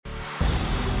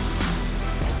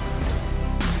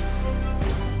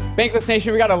Bankless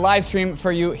Nation, we got a live stream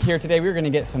for you here today. We're going to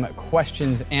get some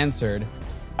questions answered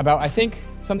about, I think,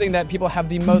 something that people have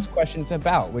the most questions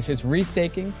about, which is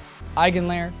restaking,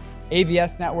 Eigenlayer,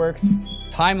 AVS networks,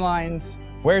 timelines,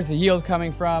 where's the yield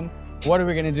coming from, what are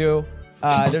we going to do?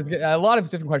 There's a lot of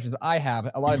different questions I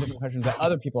have, a lot of different questions that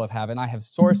other people have, and I have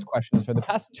sourced questions for the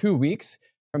past 2 weeks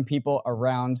from people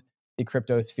around the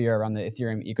crypto sphere, around the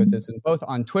Ethereum ecosystem, both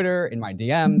on Twitter, in my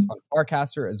DMs, on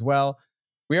Farcaster as well.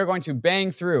 We are going to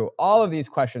bang through all of these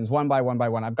questions one by one by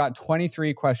one. I've got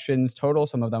 23 questions total.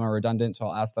 Some of them are redundant, so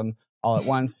I'll ask them all at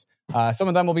once. Some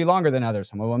of them will be longer than others.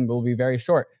 Some of them will be very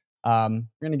short. We're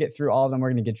going to get through all of them.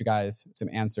 We're going to get you guys some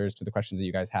answers to the questions that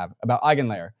you guys have about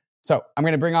Eigenlayer. So I'm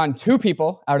going to bring on 2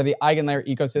 people out of the Eigenlayer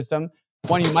ecosystem.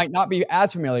 One you might not be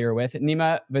as familiar with,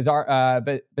 Nima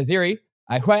Vaziri,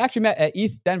 who I actually met at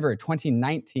ETH Denver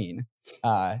 2019.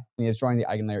 He has joined the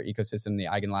Eigenlayer ecosystem, the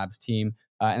Eigenlabs team,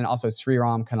 and also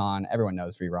Sreeram, Kannan. Everyone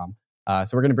knows Sreeram.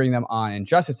 So we're going to bring them on in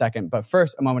just a second. But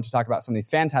first, a moment to talk about some of these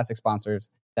fantastic sponsors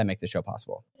that make the show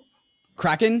possible.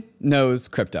 Kraken knows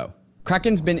crypto.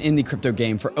 Kraken's been in the crypto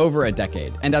game for over a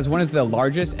decade, and as one of the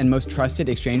largest and most trusted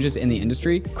exchanges in the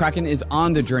industry, Kraken is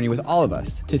on the journey with all of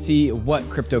us to see what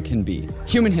crypto can be.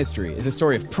 Human history is a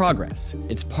story of progress.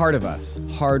 It's part of us,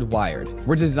 hardwired.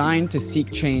 We're designed to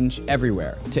seek change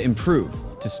everywhere, to improve,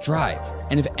 to strive.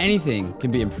 And if anything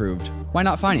can be improved, why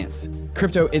not finance?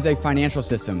 Crypto is a financial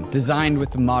system designed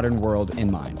with the modern world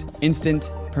in mind.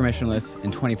 Instant, permissionless,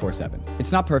 and 24/7.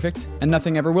 It's not perfect, and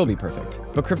nothing ever will be perfect.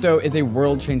 But crypto is a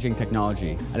world-changing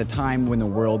technology at a time when the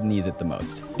world needs it the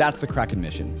most. That's the Kraken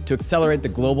mission, to accelerate the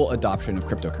global adoption of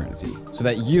cryptocurrency so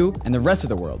that you and the rest of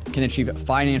the world can achieve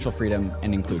financial freedom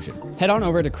and inclusion. Head on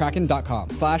over to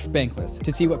kraken.com/bankless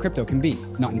to see what crypto can be.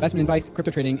 Not investment advice.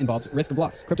 Crypto trading involves risk of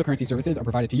loss. Cryptocurrency services are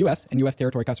provided to U.S. and U.S.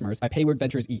 territory customers by Payward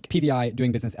Ventures Inc., PVI,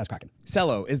 doing business as Kraken.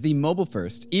 Celo is the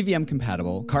mobile-first,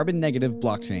 EVM-compatible, carbon-negative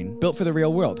blockchain built for the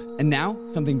real world. And now,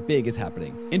 something big is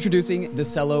happening. Introducing the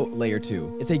Celo Layer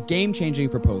 2. It's a game-changing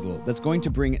proposal that's going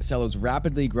to bring Celo's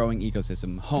rapidly growing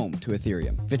ecosystem home to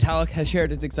Ethereum. Vitalik has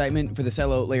shared his excitement for the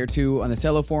Celo Layer 2 on the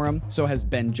Celo forum, so has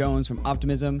Ben Jones from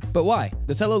Optimism. But why?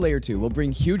 The Celo Layer 2 will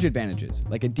bring huge advantages,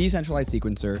 like a decentralized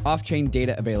sequencer, off-chain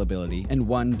data availability, and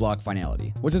one-block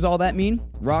finality. What does all that mean?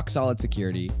 Rock-solid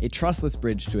security, a trustless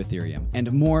bridge to Ethereum,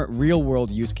 and more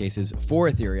real-world use cases for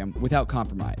Ethereum without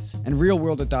compromise. And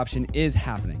real-world adoption is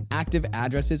happening. Active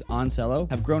addresses on Celo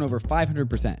have grown over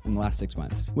 500% in the last 6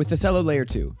 months. With the Celo Layer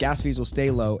 2, gas fees will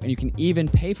stay low, and you can even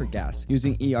pay for gas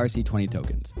using ERC20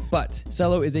 tokens. But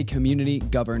Celo is a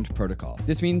community-governed protocol.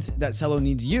 This means that Celo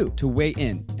needs you to weigh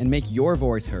in and make your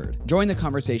voice heard. Join the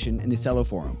conversation in the Celo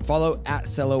forum. Follow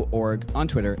 @Celo.org on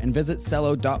Twitter and visit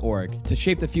Celo.org to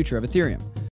shape the future of Ethereum.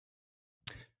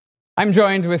 I'm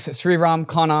joined with Sreeram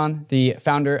Kannan, the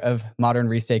founder of Modern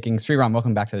Restaking. Sreeram,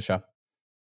 welcome back to the show.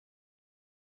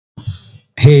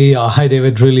 Hey, hi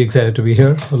David. Really excited to be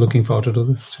here. We're looking forward to do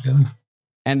this together.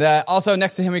 And also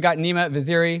next to him, we got Nima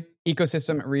Vaziri,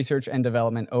 Ecosystem Research and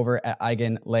Development over at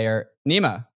Eigenlayer.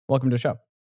 Nima, welcome to the show.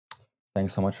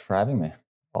 Thanks so much for having me.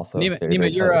 Also,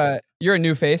 Nima, you're a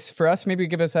new face for us. Maybe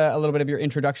give us a little bit of your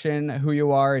introduction, who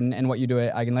you are, and what you do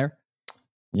at Eigenlayer.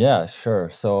 Yeah, sure.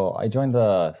 So I joined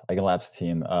the Eigenlabs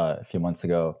team a few months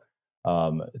ago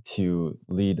to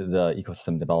lead the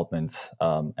ecosystem development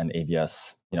and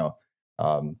AVS,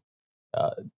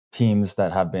 teams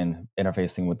that have been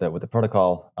interfacing with the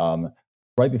protocol.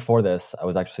 Right before this, I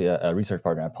was actually a research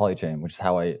partner at Polychain, which is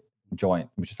how I joined,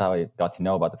 which is how I got to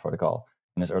know about the protocol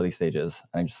in its early stages,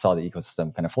 and I just saw the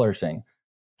ecosystem kind of flourishing.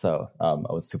 So I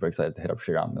was super excited to hit up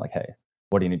Sreeram and like, hey,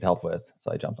 what do you need help with?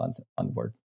 So I jumped on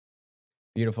board.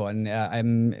 Beautiful. And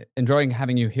I'm enjoying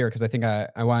having you here because I think I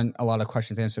want a lot of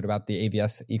questions answered about the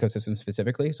AVS ecosystem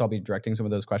specifically. So I'll be directing some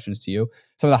of those questions to you.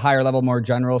 Some of the higher level, more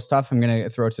general stuff, I'm going to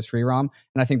throw to Sreeram.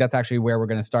 And I think that's actually where we're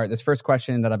going to start. This first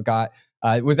question that I've got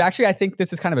was actually, I think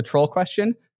this is kind of a troll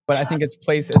question, but I think it's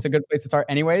a good place to start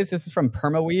anyways. This is from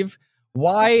Permaweave.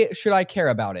 Why should I care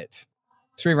about it?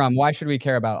 Sreeram, why should we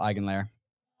care about Eigenlayer?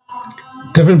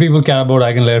 Different people care about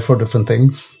Eigenlayer for different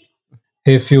things.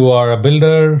 If you are a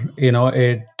builder,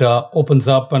 it opens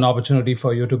up an opportunity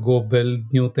for you to go build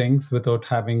new things without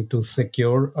having to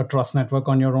secure a trust network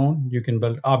on your own. You can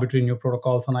build arbitrary new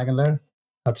protocols on Eigenlayer.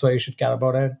 That's why you should care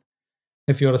about it.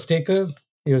 If you're a staker,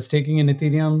 you're staking in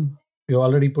Ethereum, you're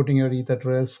already putting your ETH at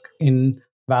risk in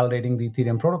validating the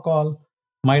Ethereum protocol,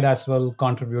 might as well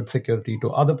contribute security to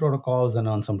other protocols and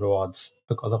earn some rewards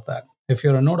because of that. If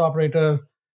you're a node operator,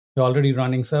 you're already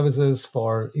running services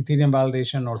for Ethereum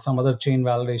validation or some other chain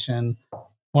validation.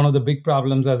 One of the big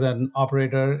problems as an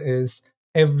operator is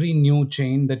every new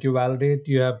chain that you validate,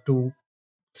 you have to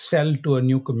sell to a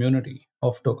new community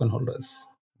of token holders.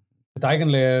 With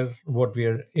Eigenlayer, what we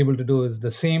are able to do is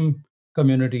the same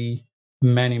community,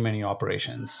 many, many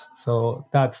operations. So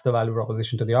that's the value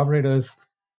proposition to the operators.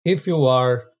 If you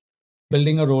are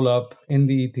building a rollup in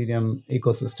the Ethereum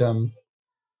ecosystem,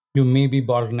 you may be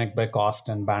bottlenecked by cost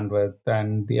and bandwidth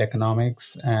and the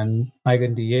economics. And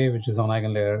EigenDA, which is on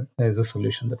Eigenlayer, is a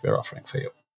solution that we're offering for you.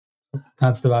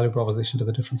 That's the value proposition to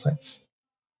the different sites.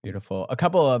 Beautiful. A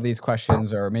couple of these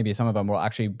questions, or maybe some of them, will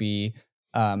actually be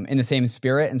in the same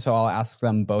spirit, and so I'll ask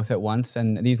them both at once.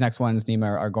 And these next ones,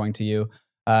 Nima, are going to you.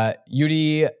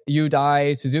 Udai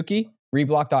Suzuki,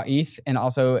 reblock.eth, and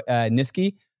also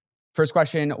Niski. First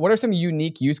question, what are some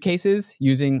unique use cases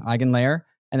using Eigenlayer?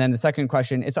 And then the second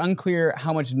question, it's unclear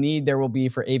how much need there will be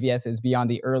for AVSs beyond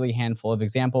the early handful of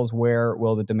examples. Where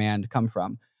will the demand come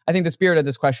from? I think the spirit of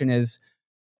this question is,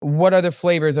 what are the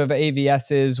flavors of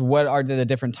AVSs? What are the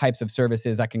different types of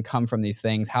services that can come from these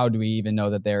things? How do we even know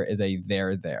that there is a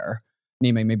there?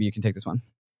 Nima, maybe you can take this one.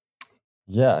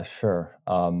 Yeah, sure.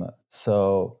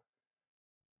 So,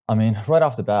 I mean, right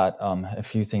off the bat, a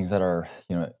few things that are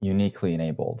uniquely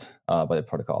enabled by the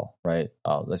protocol, right?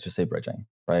 Let's just say bridging,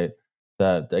 right?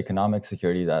 The economic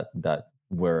security that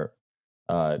we're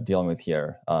dealing with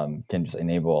here can just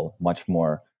enable much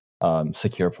more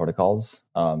secure protocols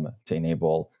to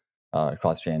enable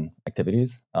cross-chain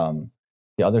activities.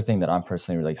 The other thing that I'm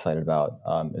personally really excited about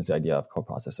is the idea of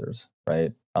co-processors,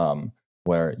 right?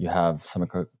 Where you have some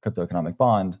crypto economic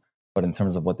bond, but in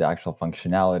terms of what the actual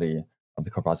functionality of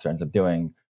the co-processor ends up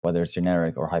doing, whether it's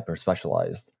generic or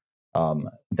hyper-specialized,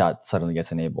 that suddenly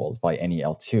gets enabled by any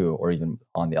L2 or even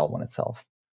on the L1 itself,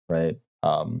 right?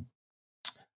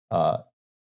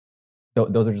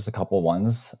 Those are just a couple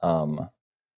ones.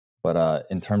 But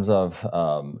in terms of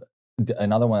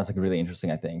another one that's like really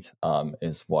interesting, I think,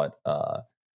 is what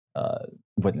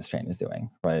Witness Chain is doing,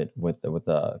 right? With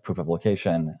the proof of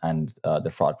location and the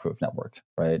fraud proof network,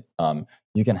 right?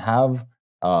 You can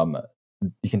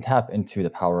tap into the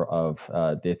power of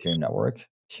the Ethereum network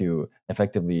to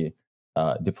effectively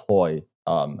deploy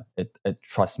a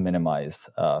trust minimized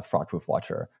fraud proof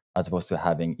watcher, as opposed to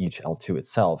having each L2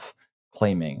 itself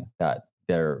claiming that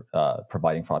they're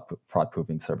providing fraud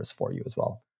proofing service for you as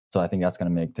well. So I think that's going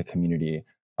to make the community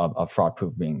of fraud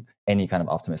proofing any kind of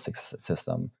optimistic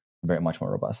system very much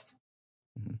more robust.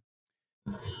 Mm-hmm.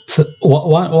 So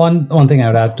one thing I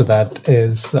would add to that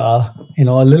is a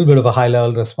little bit of a high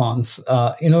level response.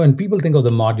 When people think of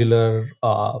the modular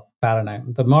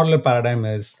paradigm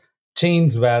is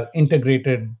chains where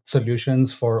integrated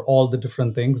solutions for all the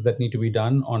different things that need to be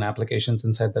done on applications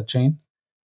inside that chain.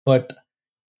 But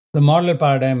the modular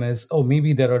paradigm is,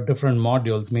 maybe there are different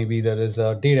modules. Maybe there is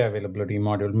a data availability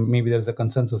module. Maybe there's a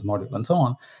consensus module and so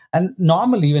on. And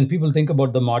normally when people think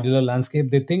about the modular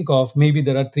landscape, they think of maybe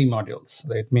there are three modules,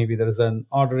 right? Maybe there is an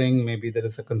ordering, maybe there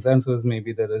is a consensus,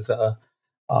 maybe there is a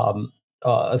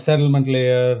settlement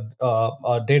layer,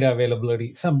 a data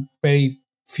availability, some very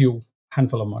few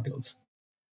handful of modules.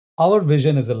 Our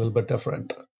vision is a little bit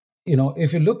different.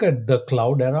 If you look at the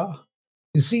cloud era,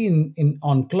 you see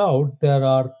on cloud, there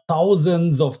are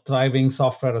thousands of thriving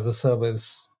software as a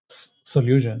service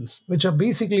solutions, which are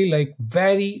basically like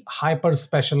very hyper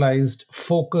specialized,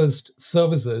 focused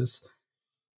services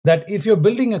that if you're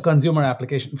building a consumer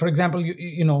application, for example,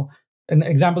 and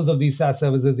examples of these SaaS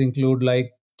services include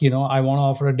I want to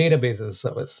offer a database as a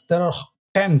service. There are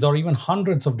tens or even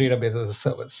hundreds of databases as a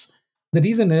service. The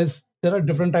reason is there are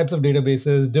different types of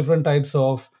databases, different types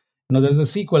of there's a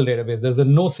SQL database, there's a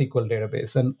NoSQL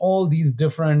database, and all these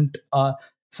different,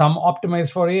 some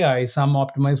optimized for AI, some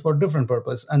optimized for different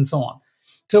purpose, and so on.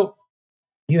 So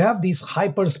you have these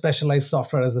hyper specialized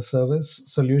software as a service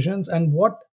solutions. And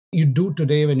what you do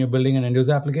today when you're building an end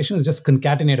user application is just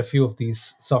concatenate a few of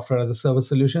these software as a service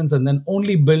solutions and then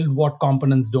only build what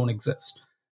components don't exist.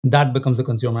 That becomes a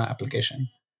consumer application.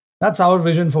 That's our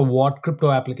vision for what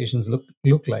crypto applications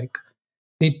look like.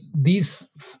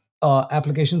 These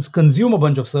applications consume a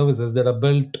bunch of services that are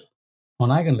built on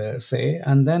Eigenlayer, say,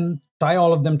 and then tie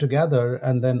all of them together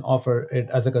and then offer it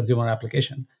as a consumer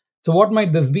application. So what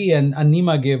might this be? And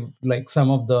Nima gave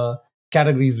some of the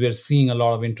categories we're seeing a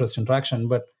lot of interest and traction.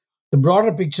 But the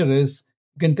broader picture is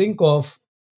you can think of,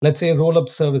 let's say, roll-up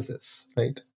services,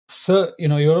 right? So,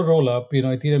 you're a roll-up,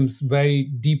 Ethereum's very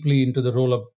deeply into the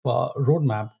roll-up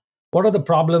roadmap. What are the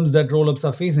problems that roll-ups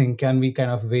are facing? Can we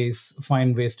kind of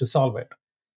find ways to solve it?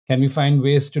 Can we find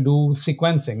ways to do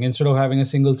sequencing? Instead of having a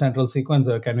single central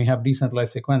sequencer, can we have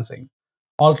decentralized sequencing?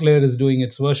 Altlayer is doing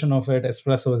its version of it.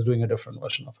 Espresso is doing a different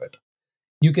version of it.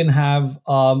 You can have,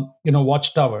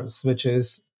 watchtowers, which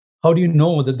is how do you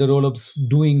know that the rollups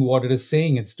doing what it is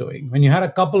saying it's doing? When you had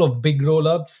a couple of big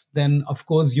rollups, then of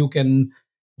course you can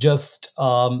just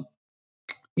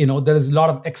there is a lot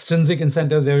of extrinsic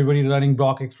incentives. Everybody running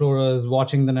block explorers,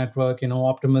 watching the network,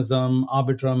 Optimism,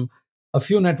 Arbitrum, a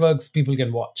few networks people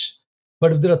can watch.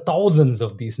 But if there are thousands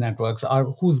of these networks,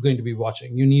 who's going to be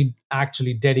watching? You need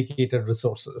actually dedicated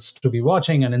resources to be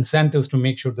watching and incentives to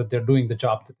make sure that they're doing the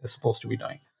job that they're supposed to be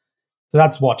doing. So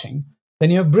that's watching.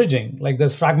 Then you have bridging, like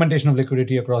there's fragmentation of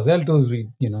liquidity across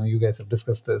L2s. You guys have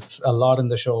discussed this a lot in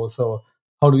the show. So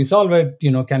how do we solve it?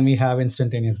 Can we have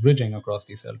instantaneous bridging across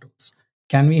these L2s?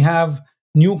 Can we have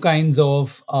new kinds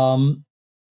of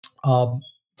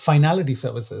finality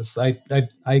services?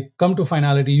 I come to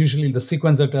finality. Usually the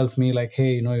sequencer tells me like,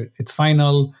 hey, it's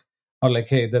final, or like,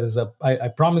 hey, I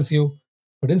promise you,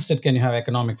 but instead, can you have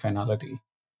economic finality?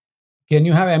 Can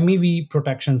you have MEV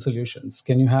protection solutions?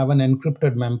 Can you have an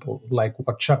encrypted mempool like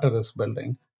what Shutter is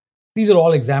building? These are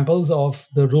all examples of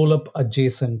the roll-up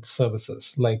adjacent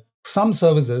services, like some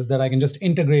services that I can just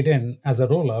integrate in as a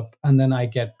roll-up, and then I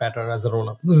get better as a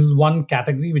roll-up. This is one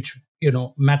category, which,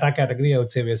 meta category, I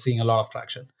would say we're seeing a lot of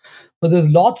traction. But there's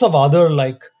lots of other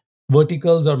like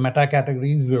verticals or meta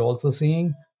categories we're also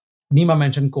seeing. Nima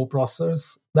mentioned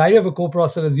coprocessors. The idea of a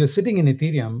coprocessor is you're sitting in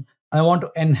Ethereum, and I want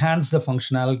to enhance the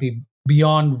functionality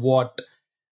beyond what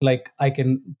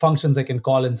functions I can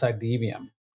call inside the EVM.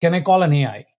 Can I call an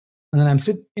AI? And then I'm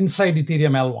sit inside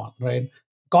Ethereum L1, right?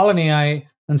 Call an AI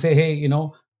and say, hey,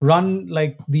 run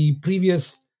like the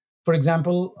previous, for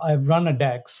example, I've run a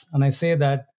DEX and I say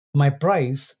that my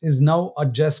price is now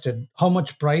adjusted. How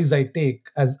much price I take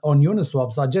as on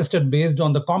Uniswap's adjusted based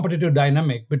on the competitive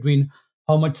dynamic between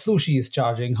how much Sushi is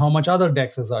charging, how much other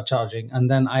DEXs are charging, and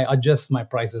then I adjust my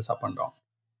prices up and down.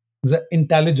 The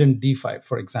intelligent DeFi,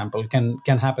 for example, can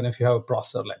happen if you have a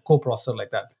processor like coprocessor like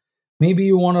that. Maybe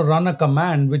you want to run a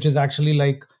command which is actually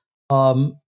like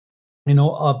something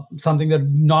that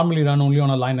normally run only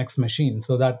on a Linux machine.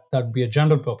 So that'd be a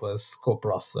general purpose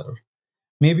coprocessor.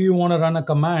 Maybe you want to run a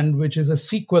command which is a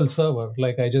SQL server,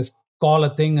 like I just call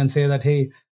a thing and say that, hey,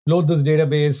 load this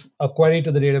database, a query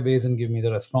to the database, and give me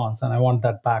the response, and I want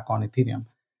that back on Ethereum.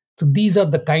 So these are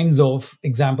the kinds of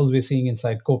examples we're seeing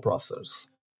inside coprocessors.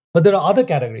 But there are other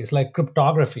categories like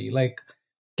cryptography. Like,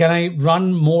 can I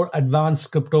run more advanced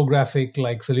cryptographic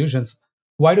like solutions?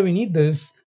 Why do we need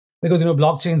this? Because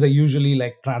blockchains are usually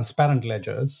like transparent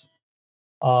ledgers.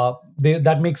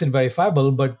 That makes it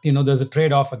verifiable, but there's a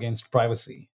trade-off against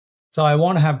privacy. So I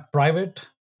want to have private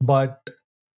but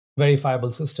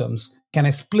verifiable systems. Can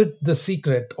I split the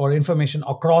secret or information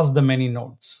across the many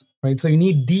nodes? Right. So you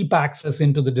need deep access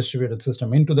into the distributed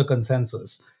system, into the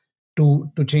consensus to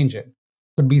change it.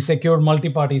 Could be secure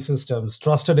multi-party systems,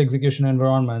 trusted execution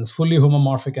environments, fully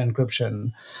homomorphic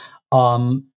encryption.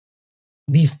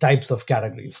 These types of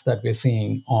categories that we're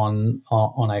seeing on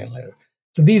Eigenlayer.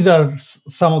 So these are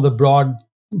some of the broad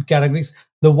categories.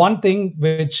 The one thing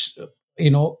which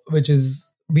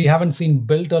is we haven't seen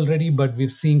built already, but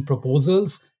we've seen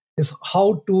proposals, is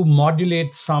how to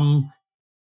modulate some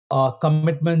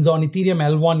commitments on Ethereum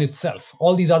L1 itself.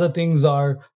 All these other things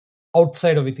are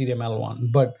outside of Ethereum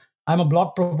L1, but I'm a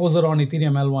block proposer on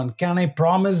Ethereum L1. Can I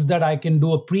promise that I can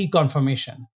do a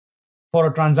pre-confirmation for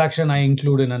a transaction I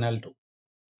include in an L2?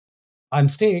 I'm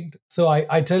staked, so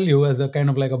I tell you as a kind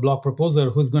of like a block proposer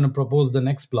who's going to propose the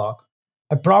next block,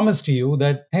 I promise to you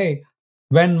that, hey,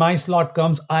 when my slot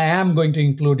comes, I am going to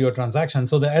include your transaction.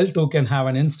 So the L2 can have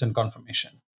an instant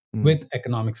confirmation with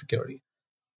economic security.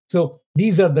 So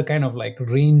these are the kind of like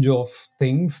range of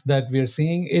things that we're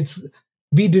seeing.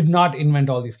 We did not invent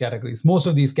all these categories. Most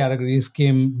of these categories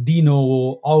came de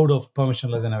novo out of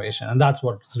permissionless innovation. And that's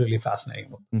what's really fascinating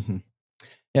about this. Mm-hmm.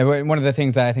 Yeah, one of the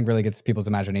things that I think really gets people's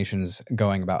imaginations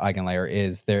going about Eigenlayer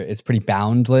is it's pretty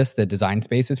boundless. The design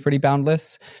space is pretty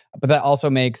boundless. But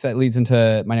that leads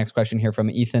into my next question here from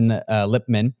Ethan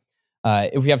Lipman.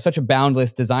 If we have such a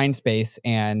boundless design space,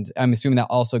 and I'm assuming that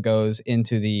also goes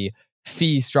into the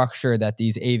fee structure that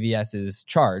these AVSs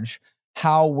charge,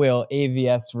 how will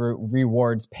AVS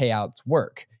rewards payouts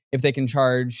work? If they can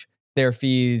charge their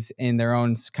fees in their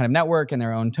own kind of network and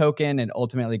their own token, and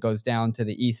ultimately goes down to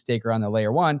the ETH staker on the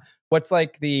layer one, what's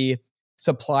like the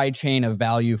supply chain of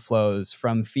value flows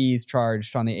from fees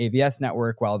charged on the AVS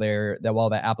network while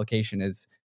the application is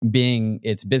being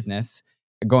its business,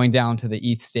 going down to the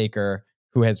ETH staker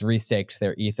who has restaked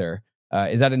their Ether?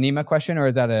 Is that a Nima question or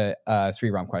is that a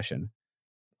Sreeram question?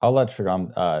 I'll let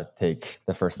Sreeram take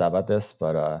the first stab at this,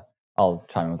 but I'll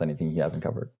chime in with anything he hasn't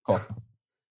covered. Cool.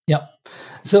 Yeah.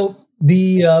 So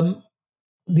the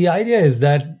idea is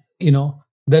that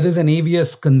there is an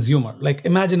AVS consumer. Like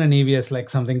imagine an AVS like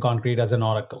something concrete as an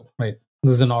oracle, right?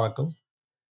 This is an oracle.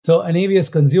 So an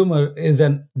AVS consumer is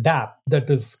an dApp that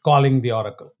is calling the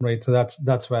oracle, right? So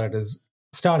that's where it is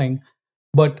starting.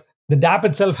 But the dApp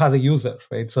itself has a user,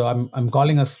 right? So I'm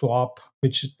calling a swap,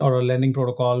 which or a lending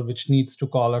protocol, which needs to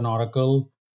call an oracle.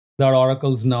 That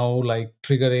oracle's now like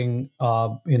triggering,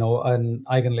 an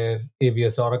Eigenlayer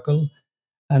AVS oracle,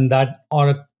 and that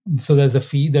oracle. So there's a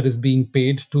fee that is being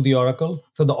paid to the oracle.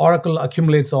 So the oracle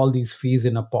accumulates all these fees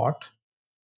in a pot,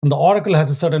 and the oracle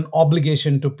has a certain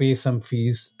obligation to pay some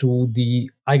fees to the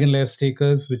Eigenlayer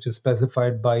stakers, which is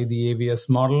specified by the AVS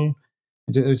model.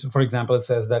 Which, for example, it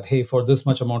says that, hey, for this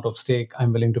much amount of stake,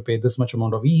 I'm willing to pay this much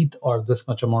amount of ETH or this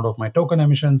much amount of my token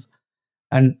emissions.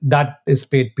 And that is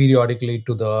paid periodically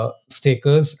to the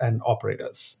stakers and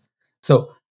operators.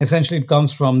 So essentially, it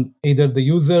comes from either the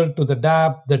user to the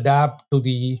dApp to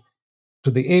the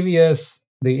AVS,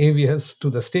 the AVS to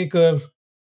the staker,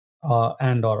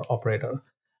 and or operator.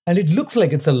 And it looks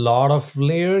like it's a lot of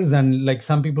layers, and like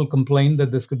some people complain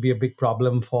that this could be a big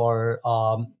problem for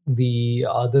the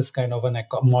this kind of an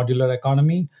modular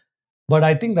economy. But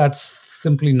I think that's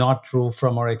simply not true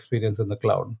from our experience in the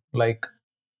cloud. Like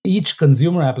each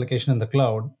consumer application in the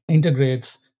cloud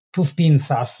integrates 15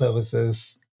 SaaS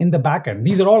services in the backend.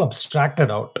 These are all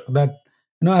abstracted out. That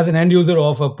as an end user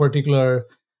of a particular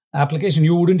application,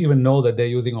 you wouldn't even know that they're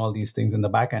using all these things in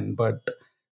the backend, but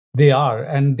they are,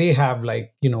 and they have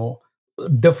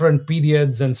different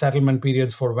periods and settlement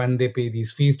periods for when they pay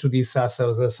these fees to these SaaS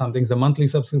services. Something's a monthly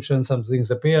subscription, something's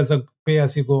a pay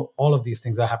as you go. All of these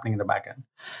things are happening in the backend.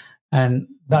 And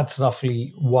that's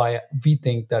roughly why we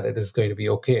think that it is going to be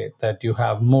okay that you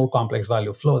have more complex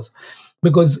value flows.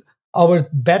 Because our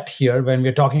bet here, when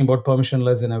we're talking about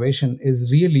permissionless innovation, is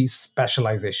really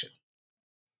specialization.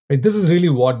 Right? This is really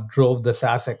what drove the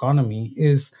SaaS economy.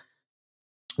 Is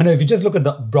if you just look at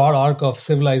the broad arc of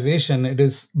civilization, it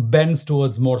is bends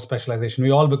towards more specialization.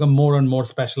 We all become more and more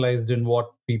specialized in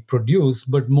what we produce,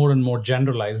 but more and more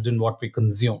generalized in what we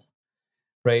consume,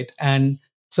 right? And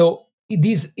so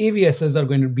these AVSs are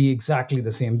going to be exactly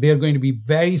the same. They're going to be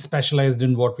very specialized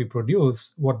in what they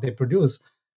produce,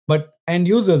 but end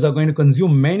users are going to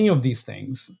consume many of these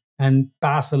things and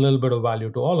pass a little bit of value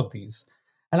to all of these.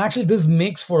 And actually, this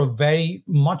makes for a very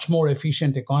much more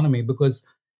efficient economy because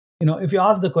if you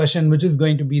ask the question, which is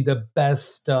going to be the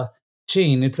best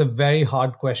chain, it's a very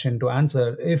hard question to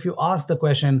answer. If you ask the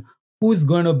question, who's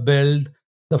going to build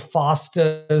the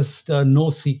fastest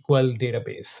NoSQL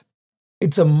database?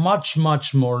 It's a much,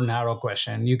 much more narrow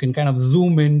question. You can kind of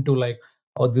zoom into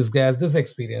this guy has this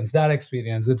experience, that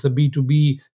experience. It's a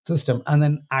B2B system. And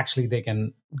then actually they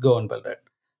can go and build it.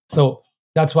 So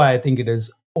that's why I think it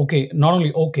is okay. Not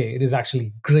only okay, it is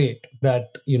actually great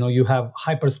that you have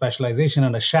hyper specialization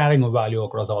and a sharing of value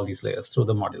across all these layers through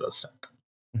the modular stack.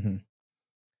 Mm-hmm.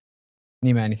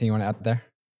 Nima, anything you want to add there?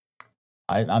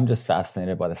 I'm just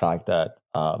fascinated by the fact that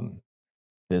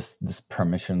this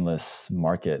permissionless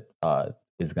market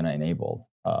is going to enable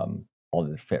all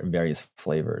the various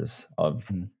flavors of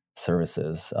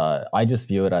services. I just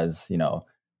view it as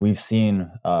we've seen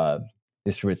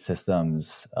distributed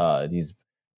systems, these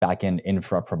backend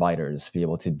infra providers be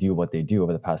able to do what they do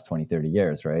over the past 20, 30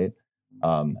 years, right?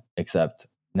 Except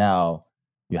now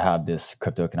you have this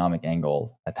crypto economic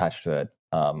angle attached to it,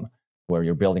 where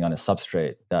you're building on a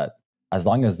substrate that as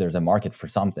long as there's a market for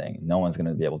something, no one's going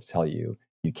to be able to tell you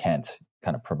can't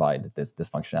kind of provide this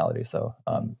functionality. So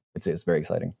it's very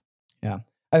exciting. Yeah.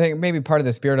 I think maybe part of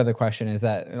the spirit of the question is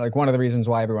that one of the reasons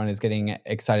why everyone is getting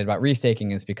excited about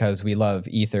restaking is because we love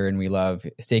Ether and we love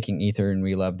staking Ether and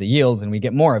we love the yields and we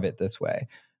get more of it this way.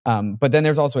 But then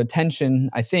there's also a tension,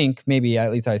 I think, maybe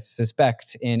at least I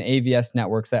suspect, in AVS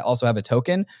networks that also have a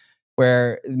token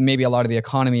where maybe a lot of the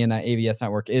economy in that AVS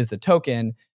network is the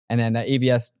token, and then that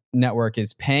AVS network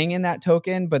is paying in that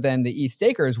token, but then the ETH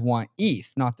stakers want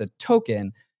ETH, not the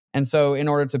token. And so in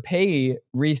order to pay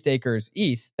restakers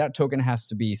ETH, that token has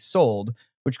to be sold,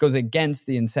 which goes against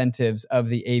the incentives of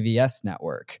the AVS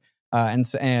network.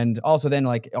 And also then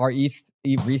are ETH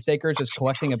restakers just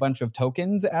collecting a bunch of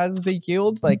tokens as the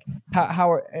yield? Do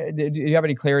you have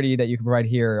any clarity that you can provide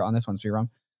here on this one, Sreeram?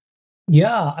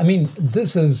 Yeah, I mean,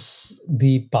 this is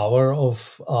the power of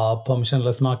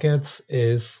permissionless markets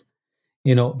is,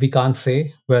 we can't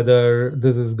say whether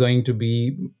this is going to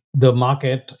be the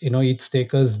market, ETH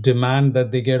stakers demand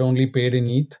that they get only paid in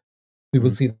ETH. We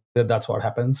will see that that's what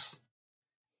happens.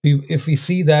 If we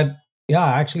see that,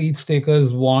 actually ETH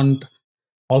stakers want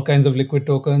all kinds of liquid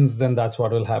tokens, then that's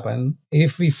what will happen.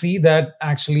 If we see that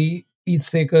actually ETH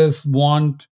stakers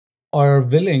want or are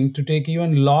willing to take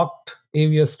even locked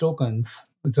AVS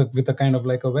tokens with a kind of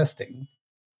like a vesting.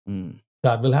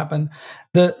 That will happen.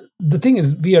 The thing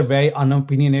is, we are very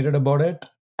unopinionated about it,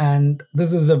 and we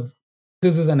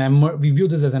view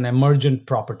this as an emergent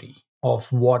property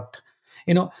of what,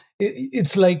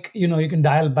 it's like, you can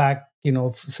dial back,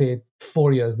 say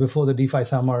 4 years before the DeFi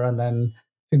summer, and then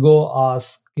you go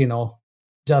ask,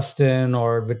 Justin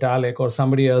or Vitalik or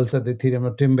somebody else at the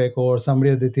Ethereum, or Tim Beko or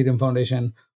somebody at the Ethereum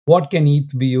Foundation, what can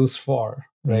ETH be used for,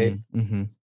 right?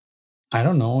 I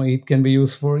don't know. It can be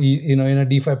used for, in a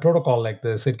DeFi protocol like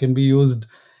this. It can be used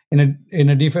in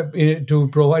a DeFi to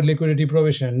provide liquidity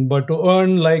provision, but to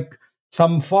earn like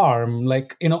some farm,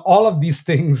 like, all of these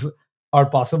things are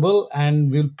possible,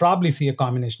 and we'll probably see a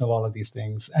combination of all of these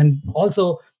things. And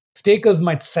also, stakers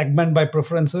might segment by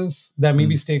preferences. There may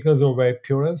be stakers who are very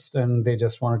purist and they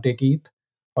just want to take ETH,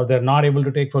 or they're not able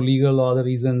to take for legal or other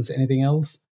reasons, anything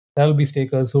else. There will be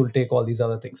stakers who will take all these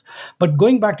other things. But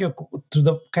going back to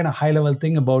the kind of high level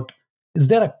thing about, is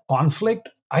there a conflict?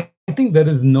 I think there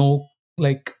is no,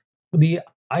 like, the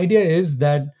idea is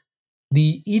that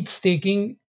the ETH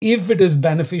staking, if it is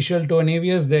beneficial to an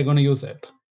AVS, they're going to use it.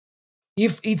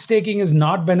 If ETH staking is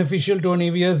not beneficial to an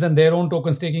AVS and their own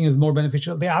token staking is more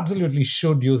beneficial, they absolutely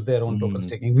should use their own token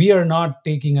staking. We are not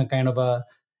taking a kind of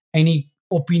any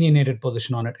opinionated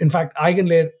position on it. In fact,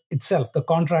 Eigenlayer itself, the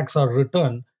contracts are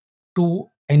written to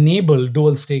enable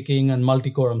dual staking and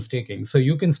multi-quorum staking. So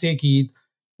you can stake ETH,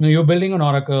 you're building an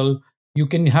oracle, you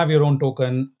can have your own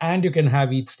token, and you can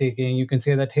have ETH staking. You can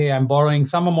say that, hey, I'm borrowing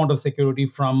some amount of security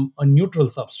from a neutral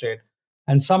substrate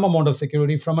and some amount of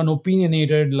security from an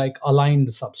opinionated, like aligned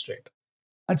substrate.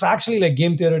 It's actually like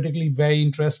game theoretically very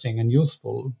interesting and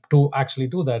useful to actually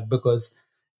do that, because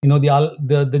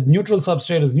the neutral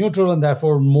substrate is neutral and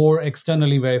therefore more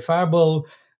externally verifiable.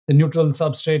 The neutral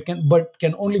substrate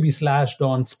can only be slashed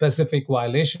on specific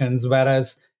violations,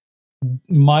 whereas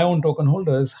my own token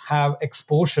holders have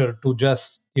exposure to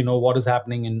just what is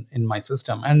happening in my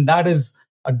system, and that is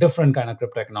a different kind of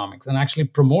crypto economics. And actually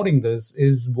promoting this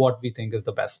is what we think is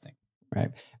the best thing. Right.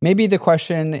 Maybe the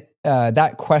question,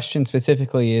 that question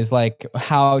specifically, is like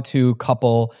how to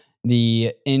couple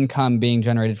the income being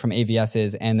generated from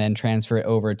AVSs and then transfer it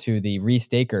over to the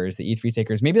restakers, the ETH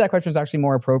restakers. Maybe that question is actually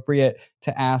more appropriate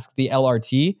to ask the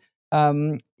LRT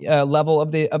level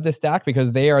of the stack,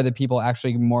 because they are the people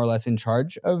actually more or less in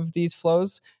charge of these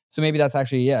flows. So maybe that's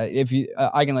actually, if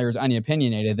Eigenlayer is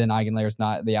unopinionated, then Eigenlayer is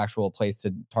not the actual place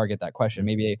to target that question.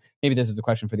 Maybe this is a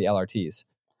question for the LRTs.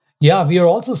 Yeah, we are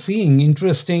also seeing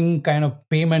interesting kind of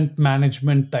payment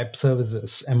management type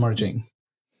services emerging.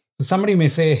 So somebody may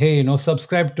say, hey,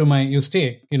 subscribe to you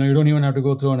stake, you don't even have to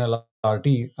go through an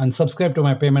LRT, and subscribe to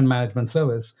my payment management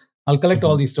service. I'll collect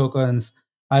all these tokens.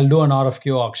 I'll do an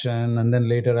RFQ auction, and then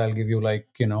later I'll give you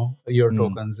your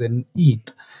tokens in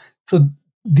ETH. So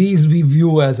these we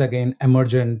view as, again,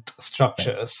 emergent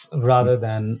structures rather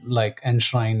than like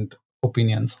enshrined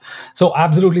opinions. So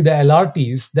absolutely the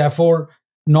LRTs, therefore,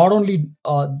 not only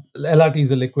LRT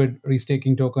is a liquid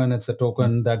restaking token, it's a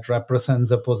token that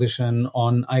represents a position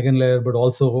on Eigenlayer, but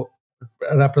also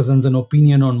represents an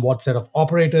opinion on what set of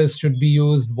operators should be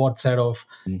used, what set of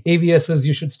AVSs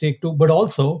you should stake to, but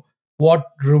also what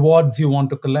rewards you want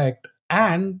to collect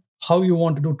and how you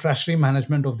want to do treasury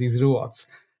management of these rewards.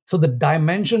 So the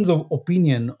dimensions of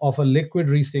opinion of a liquid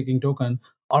restaking token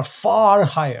are far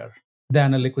higher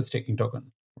than a liquid staking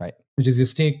token. Right. Which is you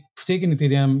stake in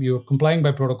Ethereum, you're complying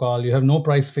by protocol, you have no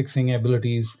price fixing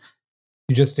abilities,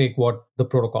 you just take what the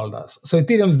protocol does. So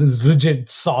Ethereum is this rigid,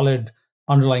 solid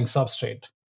underlying substrate.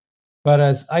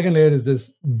 Whereas Eigenlayer is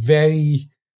this very,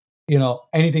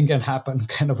 anything can happen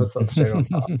kind of a substrate on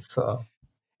top. So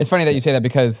it's funny that you say that,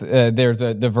 because there's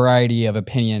the variety of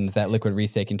opinions that liquid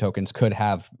restaking tokens could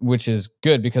have, which is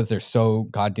good because there's so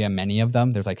goddamn many of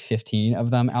them. There's like 15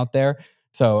 of them out there.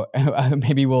 So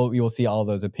maybe we will see all of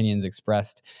those opinions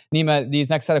expressed. Nima, these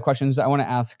next set of questions I want to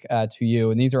ask to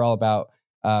you, and these are all about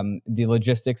the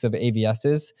logistics of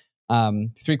AVSs.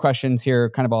 3 questions here,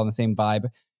 kind of all in the same vibe.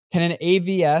 Can an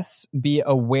AVS be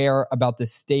aware about the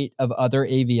state of other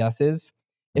AVSs?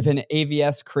 If an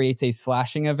AVS creates a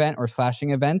slashing event or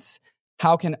slashing events,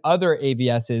 how can other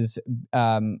AVSs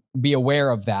be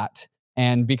aware of that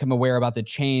and become aware about the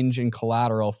change in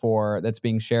collateral that's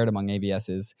being shared among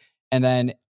AVSs? And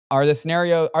then are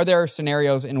there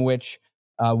scenarios in which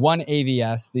one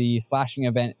AVS, the slashing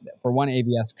event for one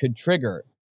AVS, could trigger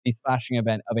the slashing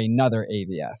event of another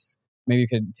AVS? Maybe you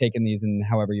could take in these in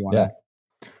however you want to.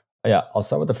 Yeah, I'll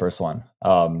start with the first one.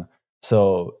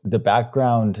 So the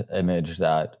background image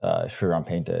that Sreeram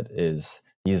painted is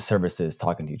these services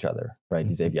talking to each other, right?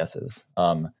 These AVSs.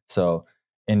 So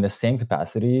in the same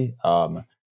capacity,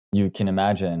 you can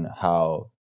imagine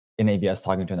how an AVS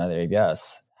talking to another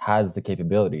AVS has the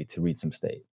capability to read some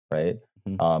state, right?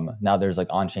 Now there's like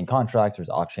on-chain contracts, there's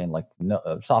off-chain like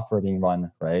software being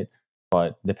run, right?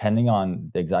 But depending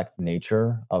on the exact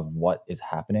nature of what is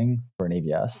happening for an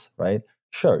AVS, right?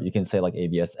 Sure, you can say like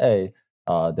AVS A,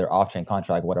 their off-chain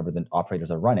contract, whatever the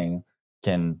operators are running,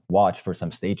 can watch for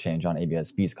some state change on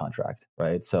AVS B's contract,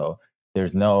 right? So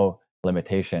there's no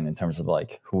limitation in terms of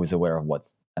like who is aware of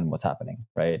what's happening,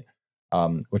 right?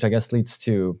 Which I guess leads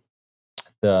to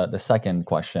the second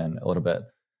question a little bit,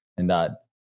 in that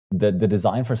the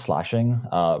design for slashing,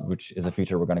 which is a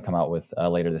feature we're going to come out with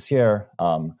later this year,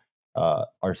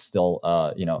 are still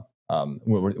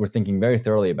we're thinking very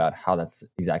thoroughly about how that's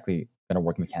exactly going to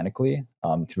work mechanically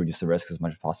to reduce the risk as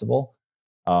much as possible.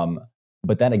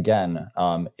 But then again,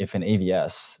 if an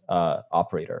AVS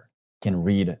operator can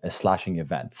read a slashing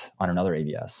event on another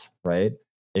AVS, right,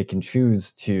 it can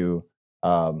choose to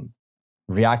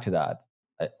react to that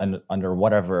under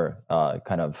whatever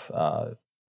kind of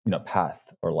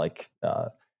path or like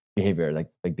behavior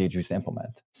like they choose to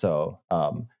implement. So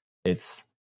it's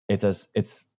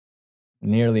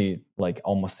nearly like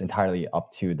almost entirely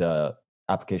up to the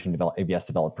application AVS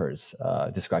developers'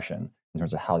 discretion in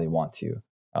terms of how they want to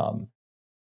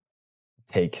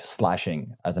take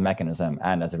slashing as a mechanism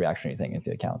and as a reactionary thing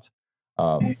into account.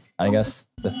 I guess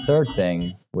the third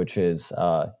thing, which is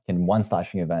can one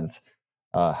slashing event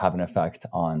have an effect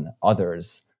on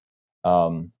others,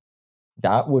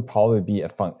 that would probably be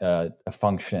a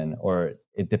function, or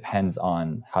it depends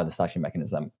on how the slashing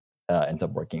mechanism ends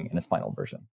up working in its final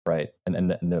version, right? And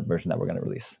in the version that we're going to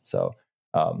release. So,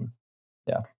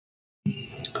 yeah.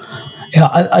 Yeah,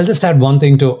 I'll just add one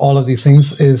thing to all of these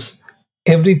things is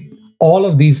all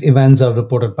of these events are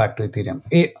reported back to Ethereum.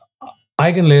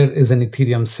 Eigenlayer is an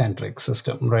Ethereum-centric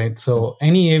system, right? So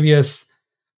any AVS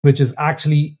which is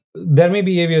actually, there may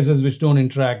be AVSs which don't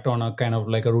interact on a kind of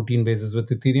like a routine basis with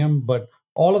Ethereum, but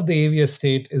all of the AVS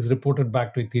state is reported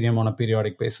back to Ethereum on a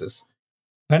periodic basis.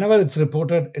 Whenever it's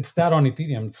reported, it's there on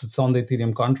Ethereum. It's on the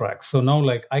Ethereum contracts. So now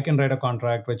like I can write a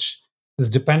contract which is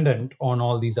dependent on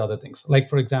all these other things. Like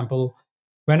for example,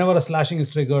 whenever a slashing is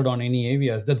triggered on any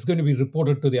AVS, that's going to be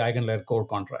reported to the Eigenlayer core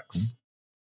contracts.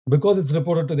 Because it's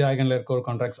reported to the Eigenlayer core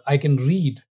contracts, I can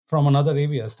read from another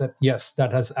AVS that, yes,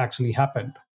 that has actually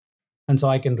happened. And so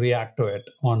I can react to it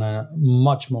on a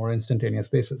much more instantaneous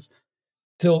basis.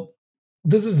 So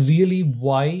this is really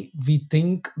why we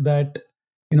think that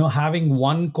having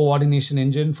one coordination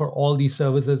engine for all these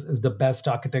services is the best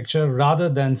architecture, rather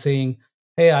than saying,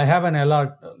 hey, I have an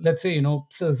LR. Let's say, so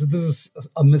this is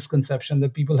a misconception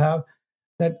that people have,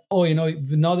 that,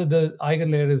 now that the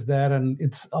Eigenlayer is there and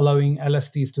it's allowing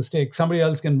LSTs to stake, somebody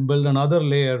else can build another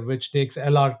layer which takes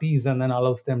LRTs and then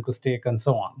allows them to stake and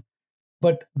so on.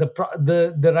 But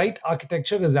the right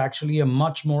architecture is actually a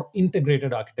much more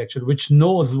integrated architecture, which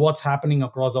knows what's happening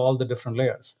across all the different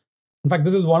layers. In fact,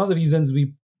 this is one of the reasons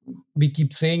we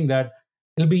keep saying that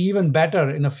it'll be even better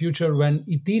in a future when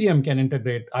Ethereum can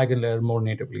integrate Eigenlayer more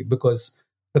natively, because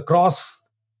the cross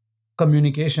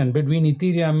communication between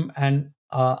Ethereum and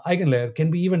Eigenlayer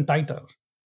can be even tighter.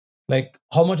 Like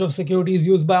how much of security is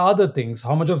used by other things,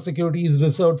 how much of security is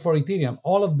reserved for Ethereum.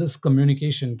 All of this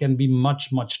communication can be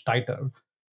much, much tighter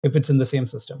if it's in the same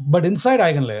system. But inside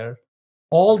Eigenlayer,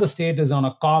 all the state is on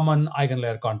a common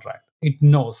Eigenlayer contract. It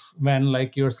knows when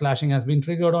like your slashing has been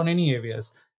triggered on any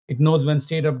AVS. It knows when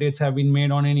state updates have been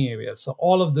made on any AVS. So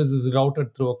all of this is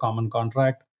routed through a common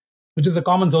contract, which is a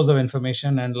common source of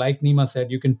information. And like Nima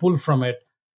said, you can pull from it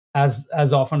as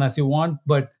often as you want.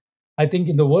 But I think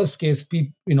in the worst case,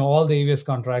 all the AVS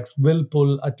contracts will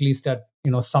pull at least at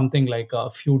something like a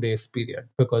few days period,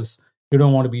 because you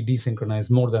don't want to be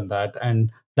desynchronized more than that.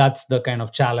 And that's the kind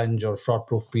of challenge or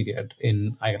fraud-proof period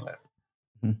in Eigenlayer.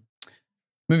 Mm-hmm.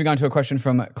 Moving on to a question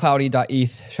from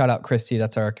cloudy.eth. Shout out Christy,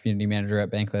 that's our community manager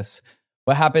at Bankless.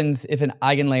 What happens if an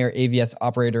Eigenlayer AVS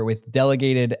operator with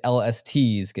delegated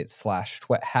LSTs gets slashed?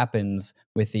 What happens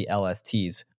with the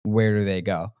LSTs? Where do they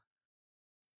go?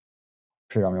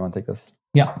 Sreeram, you want to take this?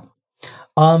 Yeah.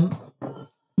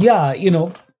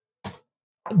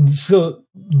 So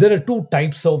there are two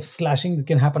types of slashing that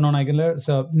can happen on Eigenlayer.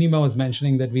 So Nima was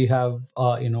mentioning that we have,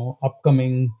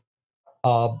 upcoming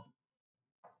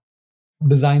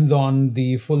designs on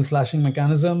the full slashing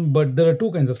mechanism, but there are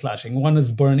two kinds of slashing. One is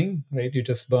burning, right? You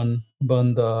just burn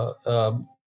the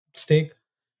stake.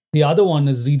 The other one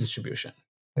is redistribution,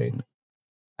 right?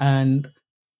 And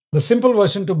the simple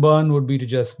version to burn would be to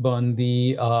just burn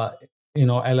the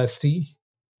LST.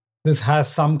 This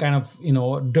has some kind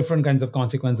of different kinds of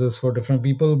consequences for different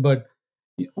people, but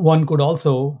one could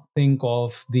also think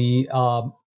of the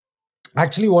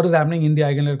Actually, what is happening in the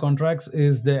Eigenlayer contracts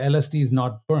is the LST is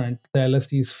not burnt. The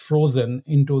LST is frozen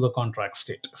into the contract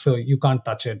state. So you can't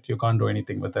touch it. You can't do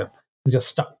anything with it. It's just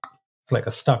stuck. It's like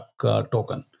a stuck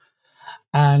token.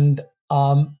 And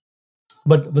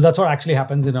but that's what actually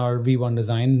happens in our V1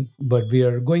 design. But we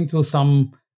are going through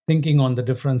some thinking on the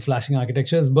different slashing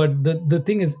architectures. But the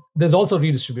thing is, there's also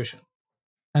redistribution.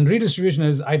 And redistribution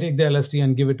is I take the LST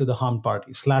and give it to the harmed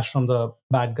party, slash from the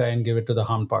bad guy and give it to the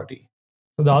harmed party.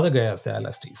 So the other guy has the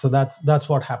LST. So that's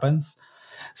what happens.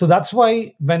 So that's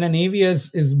why when an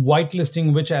AVS is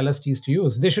whitelisting which LSTs to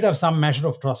use, they should have some measure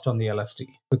of trust on the LST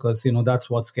because that's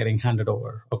what's getting handed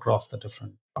over across the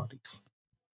different parties.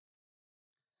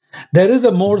 There is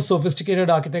a more sophisticated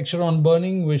architecture on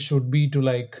burning, which would be to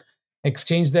like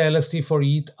exchange the LST for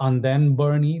ETH and then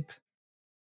burn ETH.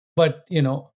 But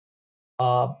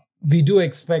we do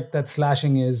expect that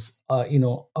slashing is a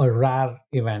rare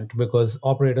event because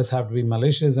operators have to be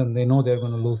malicious and they know they're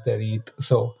going to lose their ETH.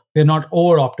 So we're not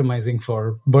over optimizing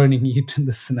for burning ETH in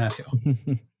this scenario.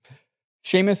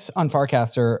 Seamus on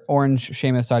Farcaster,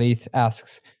 orange.seamus.eth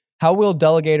asks, how will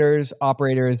delegators,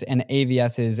 operators, and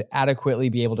AVSs adequately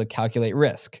be able to calculate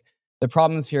risk? The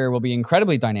problems here will be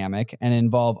incredibly dynamic and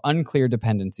involve unclear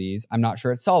dependencies. I'm not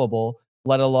sure it's solvable,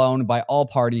 let alone by all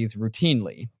parties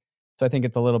routinely. So I think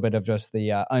it's a little bit of just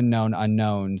the unknown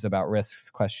unknowns about risks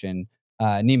question.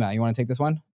 Nima, you want to take this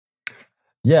one?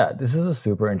 Yeah, this is a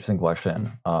super interesting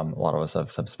question. A lot of us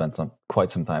have spent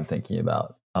quite some time thinking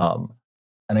about. And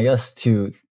I guess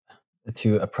to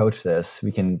approach this,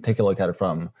 we can take a look at it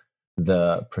from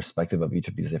the perspective of each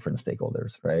of these different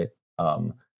stakeholders, right?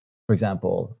 For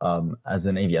example, as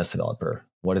an AVS developer,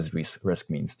 what does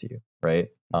risk means to you, right?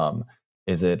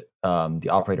 Is it the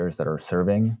operators that are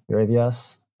serving your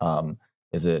AVS?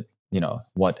 Is it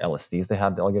what LSDs they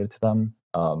have delegated to them?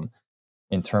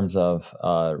 In terms of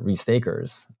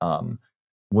restakers,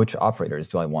 which operators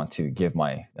do I want to give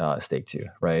my stake to,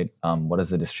 right? What does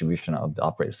the distribution of the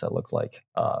operators set look like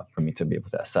for me to be able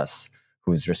to assess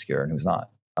who's riskier and who's not?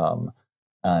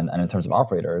 And in terms of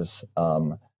operators,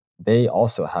 they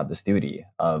also have this duty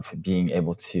of being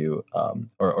able to,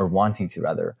 or wanting to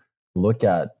rather, look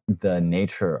at the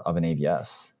nature of an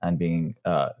AVS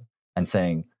and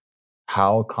saying,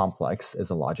 how complex is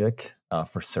the logic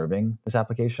for serving this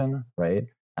application, right?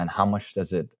 And how much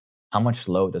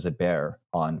load does it bear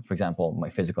on, for example, my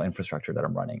physical infrastructure that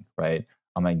I'm running, right?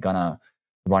 Am I gonna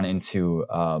run into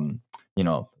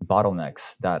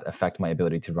bottlenecks that affect my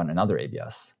ability to run another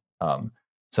AVS?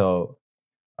 So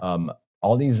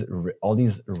all these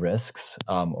risks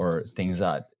or things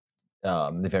that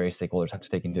the various stakeholders have to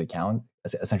take into account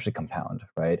essentially compound,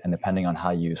 right? And depending on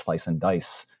how you slice and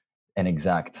dice an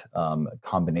exact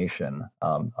combination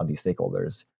of these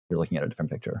stakeholders, you're looking at a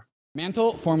different picture.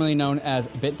 Mantle, formerly known as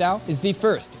BitDAO, is the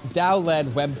first DAO-led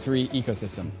Web3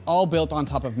 ecosystem, all built on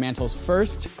top of Mantle's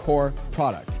first core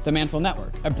product, the Mantle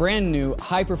Network, a brand new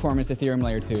high-performance Ethereum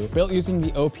Layer 2 built using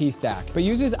the OP stack, but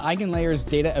uses Eigenlayer's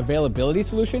data availability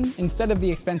solution instead of the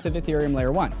expensive Ethereum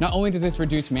Layer 1. Not only does this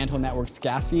reduce Mantle Network's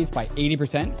gas fees by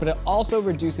 80%, but it also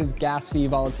reduces gas fee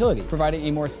volatility, providing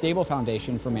a more stable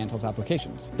foundation for Mantle's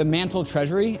applications. The Mantle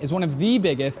Treasury is one of the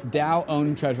biggest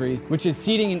DAO-owned treasuries, which is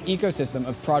seeding an ecosystem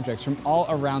of projects from all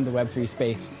around the Web3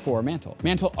 space for Mantle.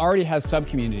 Mantle already has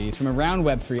sub-communities from around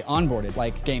Web3 onboarded,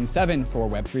 like Game7 for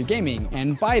Web3 gaming,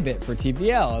 and Bybit for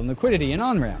TVL and liquidity and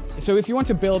on-ramps. So if you want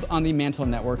to build on the Mantle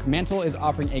network, Mantle is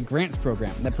offering a grants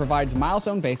program that provides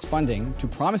milestone-based funding to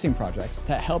promising projects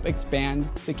that help expand,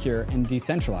 secure, and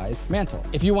decentralize Mantle.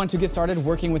 If you want to get started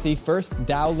working with the first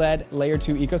DAO-led Layer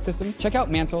 2 ecosystem, check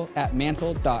out Mantle at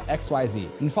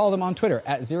mantle.xyz and follow them on Twitter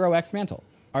at 0xmantle.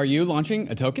 Are you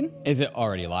launching a token? Is it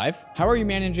already live? How are you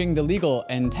managing the legal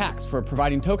and tax for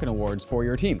providing token awards for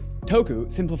your team?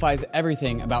 Toku simplifies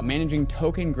everything about managing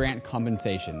token grant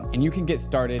compensation, and you can get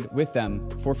started with them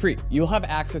for free. You'll have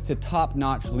access to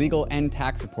top-notch legal and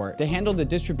tax support to handle the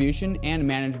distribution and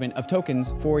management of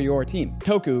tokens for your team.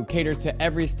 Toku caters to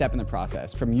every step in the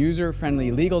process, from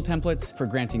user-friendly legal templates for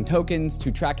granting tokens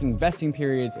to tracking vesting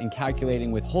periods and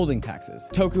calculating withholding taxes.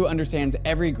 Toku understands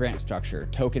every grant structure,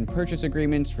 token purchase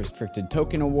agreements, restricted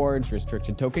token awards,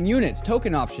 restricted token units,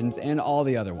 token options, and all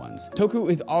the other ones. Toku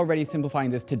is already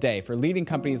simplifying this today for leading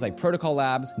companies like Protocol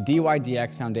Labs,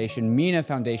 DYDX Foundation, Mina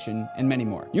Foundation, and many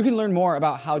more. You can learn more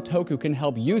about how Toku can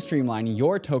help you streamline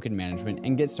your token management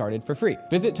and get started for free.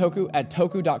 Visit Toku at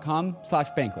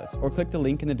toku.com/bankless or click the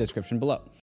link in the description below.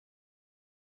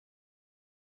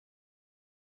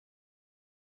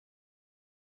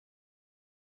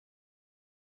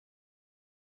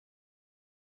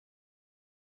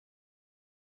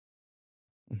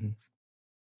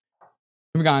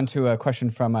 Moving on to a question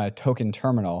from a token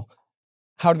terminal.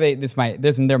 How do they,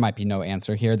 there might be no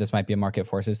answer here. This might be a market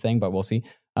forces thing, but we'll see.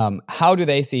 How do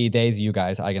they see, you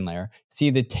guys, Eigenlayer, see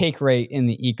the take rate in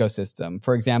the ecosystem?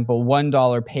 For example,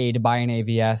 $1 paid to buy an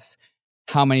AVS,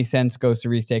 how many cents goes to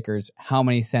restakers? How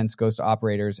many cents goes to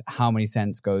operators? How many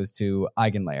cents goes to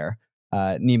Eigenlayer?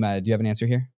 Nima, do you have an answer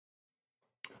here?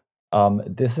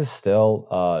 This is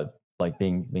still like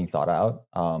being thought out,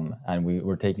 and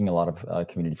we're taking a lot of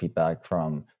community feedback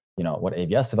from what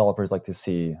AVS developers like to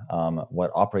see, what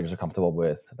operators are comfortable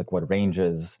with, like what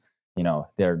ranges they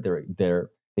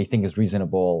think is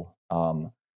reasonable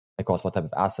across what type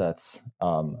of assets.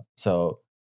 So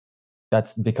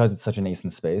that's because it's such a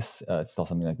nascent space. It's still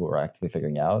something like we're actively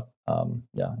figuring out.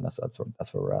 Yeah, and that's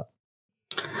where we're at.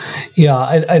 Yeah,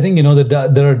 I think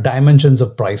there are dimensions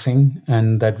of pricing,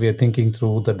 and that we are thinking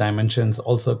through the dimensions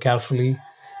also carefully.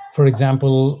 For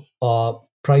example,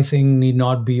 pricing need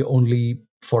not be only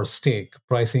for stake.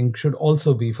 Pricing should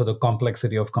also be for the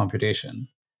complexity of computation.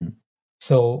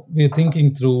 So we're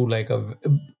thinking through like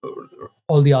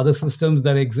all the other systems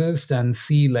that exist and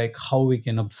see like how we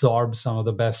can absorb some of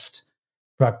the best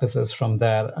practices from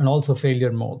there, and also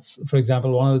failure modes. For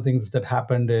example, one of the things that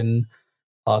happened in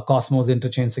Cosmos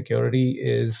interchain security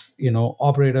is,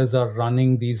 operators are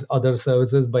running these other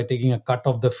services by taking a cut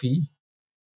of the fee,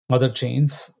 other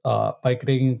chains by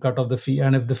taking a cut of the fee.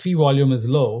 And if the fee volume is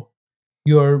low,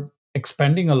 you're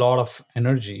expending a lot of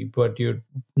energy, but you're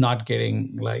not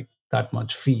getting like that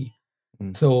much fee.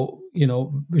 So,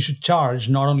 we should charge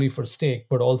not only for stake,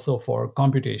 but also for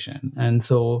computation.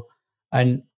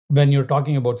 And when you're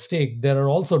talking about stake, there are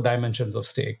also dimensions of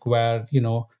stake where,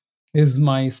 is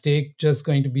my stake just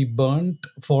going to be burnt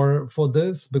for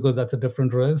this because that's a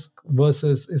different risk,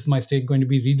 versus is my stake going to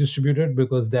be redistributed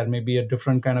because there may be a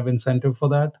different kind of incentive for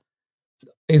that?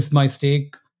 Is my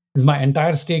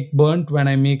entire stake burnt when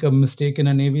I make a mistake in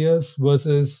an AVS,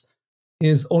 versus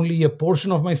is only a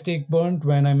portion of my stake burnt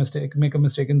when I make a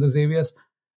mistake in this AVS?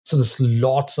 So there's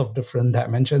lots of different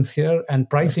dimensions here, and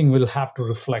pricing will have to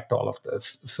reflect all of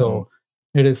this. So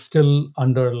it is still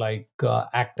under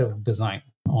active design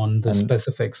on the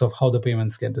specifics of how the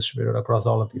payments get distributed across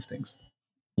all of these things.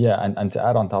 Yeah, and to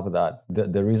add on top of that,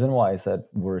 the reason why I said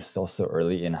we're still so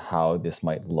early in how this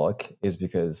might look is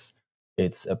because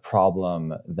it's a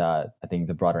problem that I think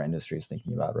the broader industry is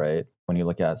thinking about, right? When you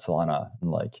look at Solana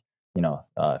and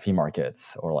fee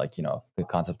markets, or the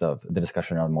concept of the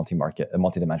discussion around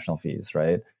multi-dimensional fees,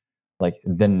 right? Like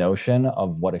the notion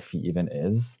of what a fee even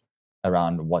is,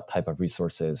 around what type of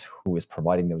resources, who is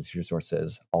providing those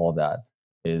resources, all of that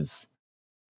is,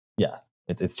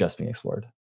 it's just being explored.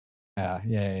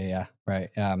 Yeah. Right.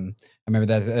 I remember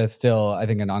that's still, I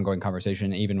think, an ongoing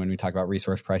conversation, even when we talk about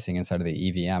resource pricing inside of the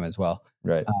EVM as well.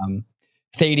 Right.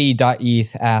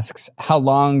 Thady.eth asks, how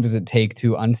long does it take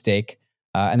to unstake?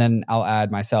 And then I'll add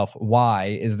myself,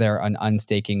 why is there an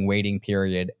unstaking waiting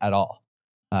period at all?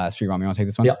 Sreeram, you want to take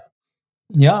this one?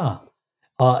 Yeah.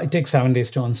 It takes 7 days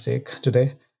to unstake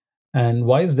today. And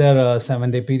why is there a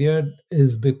 7-day period?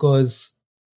 Is because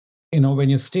when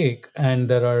you stake and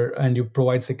you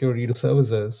provide security to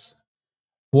services,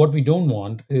 what we don't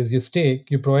want is you stake,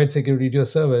 you provide security to a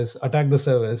service, attack the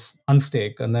service,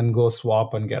 unstake, and then go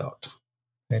swap and get out.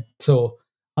 Right? So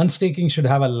unstaking should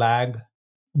have a lag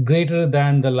greater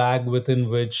than the lag within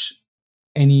which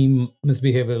any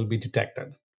misbehavior will be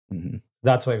detected. Mm-hmm.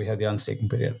 That's why we have the unstaking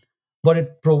period. But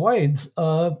it provides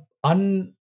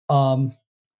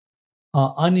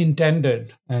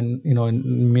unintended, and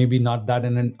maybe not that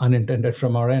unintended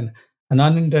from our end, an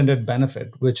unintended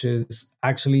benefit, which is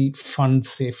actually fund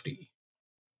safety.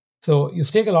 So you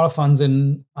stake a lot of funds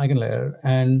in Eigenlayer,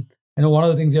 and one of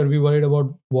the things you have to be worried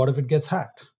about: what if it gets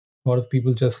hacked? What if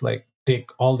people just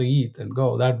take all the ETH and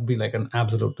go? That would be like an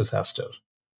absolute disaster.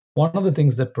 One of the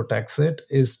things that protects it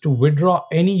is to withdraw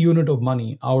any unit of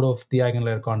money out of the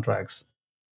Eigenlayer contracts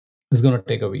is going to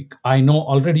take a week. I know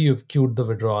already you've queued the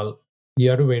withdrawal. You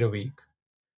have to wait a week.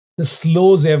 This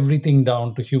slows everything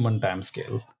down to human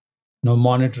timescale.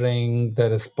 Monitoring,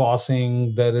 there is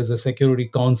pausing, there is a security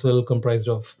council comprised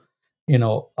of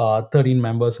 13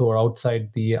 members who are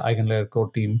outside the Eigenlayer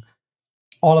core team.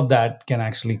 All of that can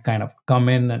actually kind of come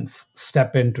in and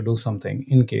step in to do something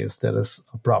in case there is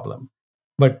a problem.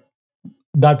 But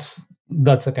that's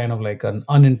a kind of like an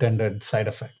unintended side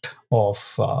effect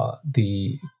of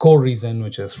the core reason,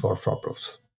 which is for fraud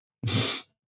proofs.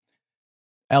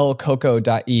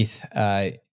 lcoco.eth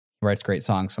writes great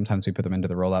songs. Sometimes we put them into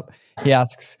the roll-up. He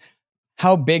asks,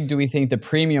 how big do we think the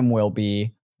premium will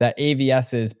be that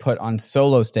AVSs put on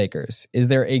solo stakers? Is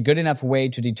there a good enough way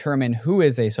to determine who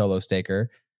is a solo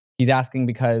staker? He's asking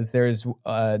because there's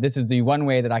this is the one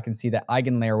way that I can see that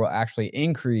Eigenlayer will actually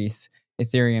increase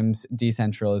Ethereum's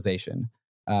decentralization.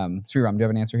 Sreeram, do you have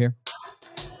an answer here?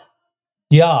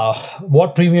 Yeah,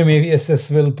 what premium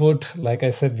AVSs will put, like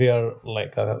I said, we are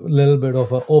like a little bit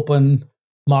of an open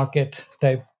market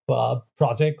type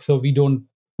project, so we don't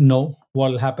know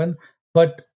what will happen.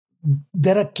 But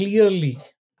there are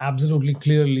absolutely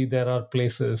clearly, there are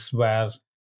places where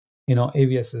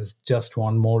AVSs just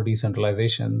want more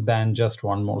decentralization than just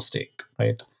one more stake,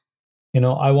 right?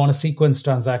 I want to sequence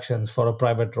transactions for a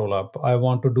private rollup. I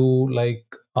want to do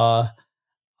like where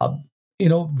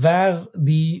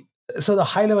the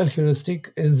high level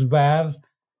heuristic is where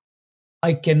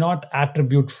I cannot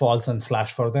attribute false and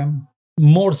slash for them.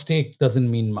 More stake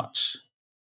doesn't mean much,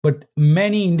 but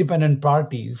many independent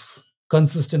parties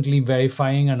consistently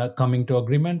verifying and coming to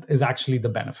agreement is actually the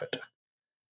benefit.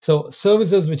 So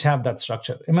services which have that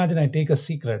structure, imagine I take a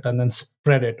secret and then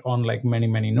spread it on like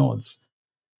many nodes.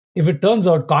 If it turns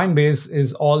out Coinbase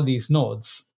is all these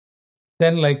nodes,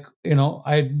 then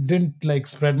I didn't like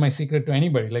spread my secret to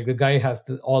anybody. Like the guy has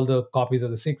all the copies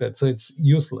of the secret, so it's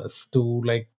useless to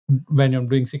like when I'm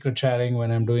doing secret sharing,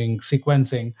 when I'm doing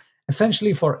sequencing.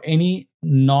 Essentially, for any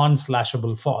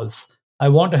non-slashable false, I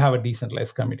want to have a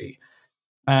decentralized committee.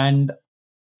 And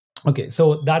okay,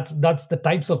 so that's the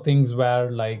types of things where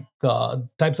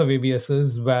types of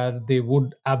AVSs where they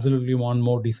would absolutely want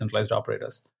more decentralized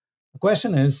operators. The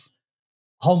question is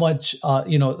how much,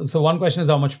 so one question is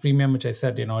how much premium, which I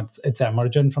said, it's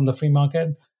emergent from the free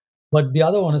market. But the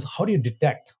other one is how do you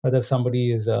detect whether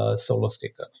somebody is a solo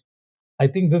staker? I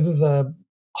think this is a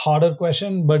harder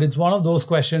question, but it's one of those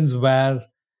questions where,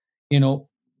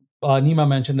 Nima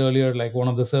mentioned earlier, like one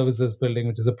of the services building,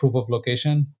 which is a proof of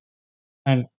location.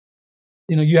 And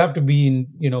you have to be in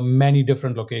many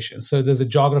different locations, so there's a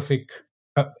geographic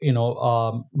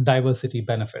diversity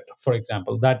benefit, for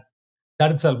example, that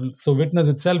itself. So witness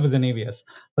itself is an AVS,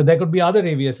 but there could be other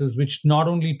AVSs which not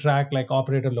only track like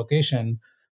operator location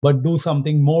but do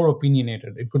something more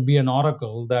opinionated. It could be an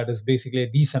oracle that is basically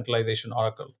a decentralization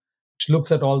oracle, which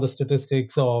looks at all the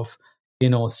statistics of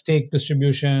stake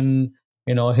distribution,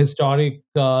 historic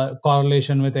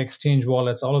correlation with exchange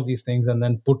wallets, all of these things, and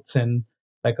then puts in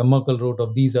like a Merkle root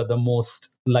of these are the most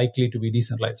likely to be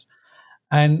decentralized.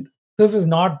 And this is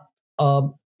not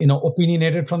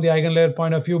opinionated from the Eigenlayer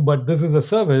point of view, but this is a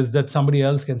service that somebody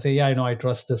else can say, yeah, I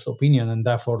trust this opinion, and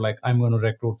therefore like I'm going to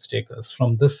recruit stakers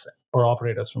from this set or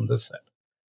operators from this set.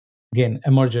 Again,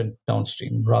 emergent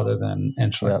downstream rather than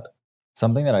enshrined. Yeah.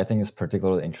 Something that I think is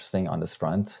particularly interesting on this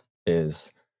front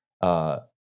is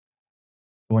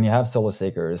when you have solo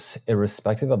stakers,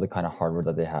 irrespective of the kind of hardware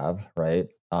that they have, right?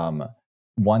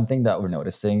 One thing that we're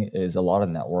noticing is a lot of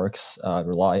networks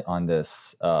rely on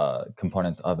this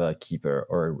component of a keeper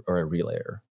or a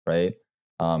relayer, right?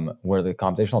 Where the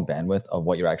computational bandwidth of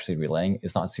what you're actually relaying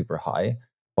is not super high,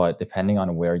 but depending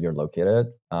on where you're located,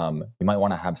 you might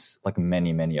want to have like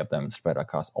many of them spread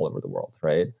across all over the world,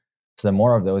 right? So the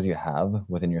more of those you have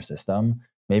within your system,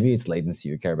 maybe it's latency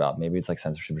you care about, maybe it's like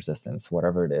censorship resistance,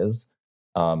 whatever it is.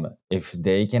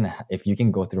 If you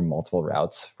can go through multiple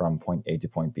routes from point A to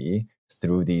point B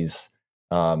through these,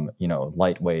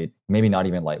 lightweight, maybe not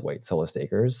even lightweight solo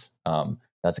stakers,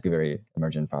 that's a very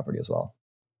emergent property as well.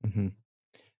 Mm-hmm.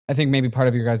 I think maybe part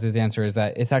of your guys' answer is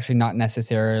that it's actually not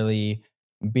necessarily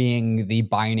being the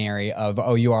binary of,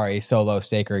 oh, you are a solo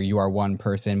staker, you are one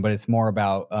person, but it's more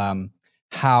about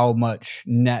how much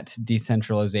net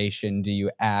decentralization do you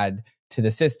add to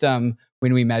the system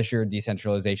when we measure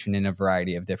decentralization in a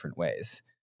variety of different ways.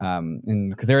 And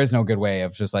because there is no good way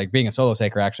of just like being a solo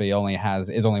staker actually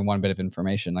is only one bit of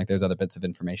information. Like there's other bits of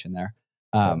information there.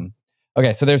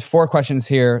 Okay, so there's 4 questions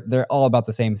here. They're all about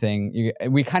the same thing.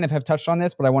 We kind of have touched on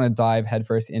this, but I want to dive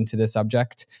headfirst into the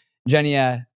subject.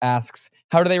 Genia asks,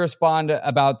 how do they respond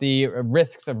about the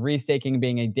risks of restaking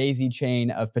being a daisy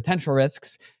chain of potential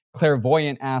risks?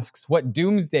 Clairvoyant asks, what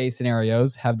doomsday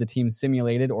scenarios have the team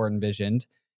simulated or envisioned?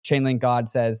 Chainlink God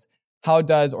says, how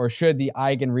does or should the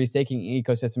Eigen restaking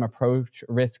ecosystem approach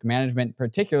risk management,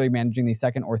 particularly managing the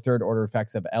second or third order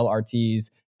effects of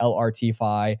LRTs,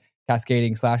 LRT-Fi,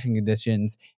 cascading slashing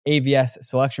conditions, AVS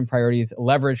selection priorities,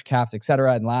 leverage caps,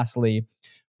 etc.? And lastly,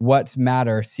 what's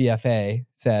matter CFA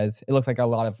says, it looks like a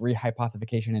lot of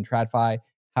rehypothecation in TradFi.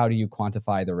 How do you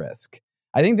quantify the risk?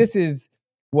 I think this is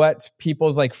what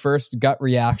people's like first gut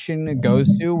reaction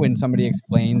goes to when somebody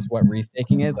explains what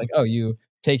restaking is. Like, oh, you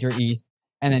take your ETH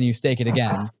and then you stake it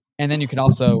again. And then you can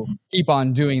also keep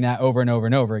on doing that over and over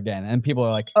and over again. And people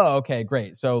are like, oh, okay,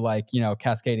 great. So like,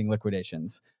 cascading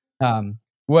liquidations.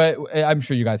 What I'm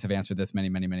sure you guys have answered this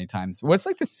many times. What's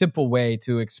like the simple way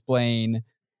to explain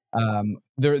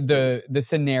the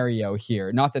scenario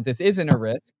here. Not that this isn't a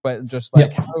risk, but just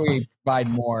like how do we provide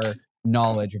more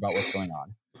knowledge about what's going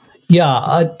on?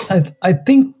 Yeah, I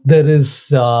think there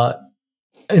is.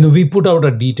 We put out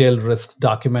a detailed risk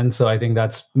document, so I think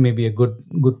that's maybe a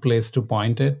good place to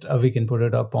point it. We can put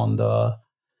it up on the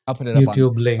I'll put it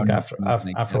YouTube up on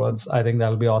link afterwards. I think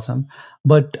that'll be awesome.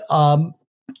 But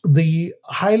the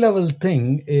high level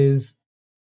thing is,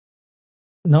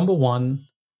 number one,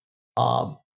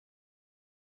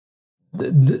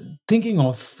 thinking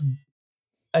of,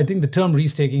 I think the term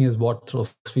restaking is what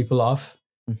throws people off.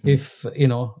 Mm-hmm. If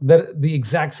the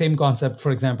exact same concept,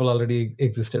 for example, already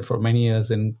existed for many years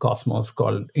in Cosmos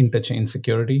called interchain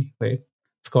security, right?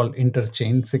 It's called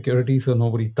interchain security, so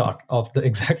nobody thought of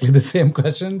exactly the same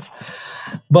questions.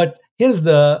 But here's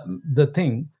the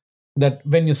thing, that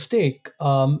when you stake,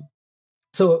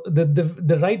 so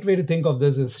the right way to think of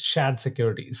this is shared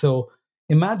security. So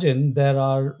imagine there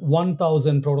are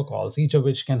 1,000 protocols, each of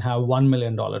which can have $1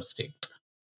 million staked.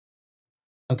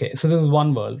 Okay, so this is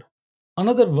one world.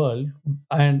 Another world,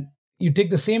 and you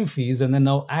take the same fees and then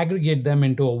now aggregate them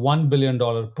into a $1 billion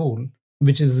pool,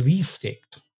 which is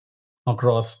restaked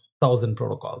across 1,000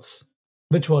 protocols.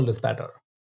 Which world is better?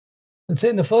 Let's say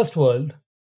in the first world,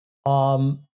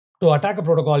 to attack a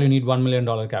protocol, you need $1 million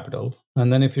capital.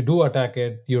 And then if you do attack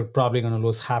it, you're probably going to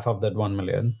lose half of that 1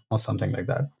 million or something like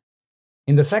that.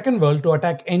 In the second world, to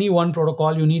attack any one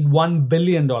protocol, you need $1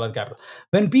 billion capital.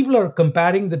 When people are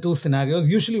comparing the two scenarios,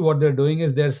 usually what they're doing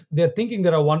is they're thinking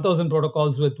there are 1,000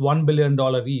 protocols with $1 billion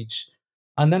each.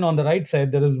 And then on the right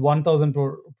side, there is 1,000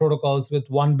 protocols with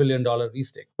 $1 billion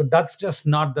restake. But that's just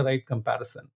not the right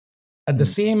comparison. At the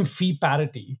same fee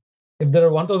parity, if there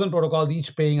are 1,000 protocols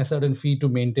each paying a certain fee to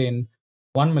maintain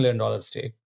 $1 million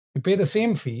stake, you pay the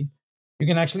same fee, you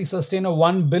can actually sustain a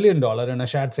 $1 billion in a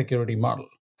shared security model.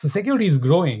 So security is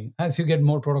growing as you get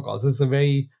more protocols. It's a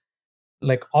very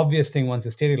obvious thing once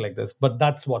you state it like this, but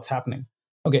that's what's happening.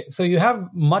 Okay, so you have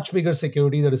much bigger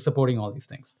security that is supporting all these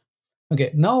things.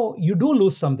 Okay, now you do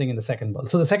lose something in the second world.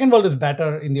 So the second world is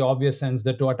better in the obvious sense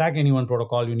that to attack any one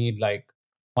protocol, you need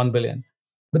 1 billion.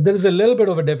 But there is a little bit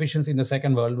of a deficiency in the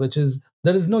second world, which is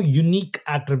there is no unique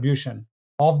attribution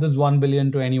of this 1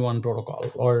 billion to any one protocol,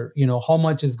 or how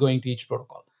much is going to each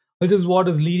protocol, which is what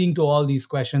is leading to all these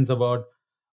questions about,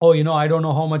 I don't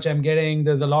know how much I'm getting.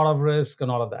 There's a lot of risk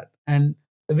and all of that. And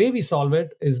the way we solve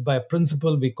it is by a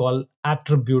principle we call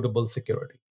attributable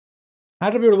security.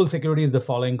 Attributable security is the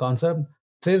following concept.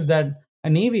 It says that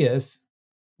an AVS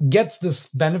gets this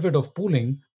benefit of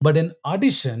pooling, but in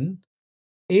addition,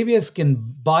 AVS can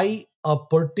buy a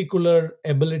particular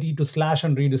ability to slash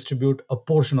and redistribute a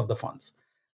portion of the funds.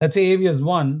 Let's say AVS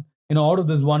 1, out of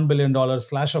this $1 billion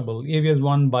slashable, AVS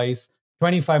 1 buys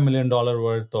 $25 million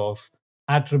worth of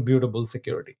attributable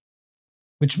security,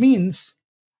 which means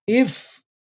if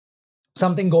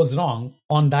something goes wrong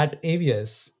on that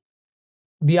AVS,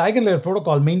 the Eigenlayer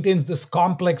protocol maintains this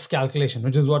complex calculation,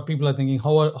 which is what people are thinking,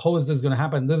 how is this going to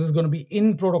happen? This is going to be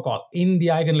in protocol, in the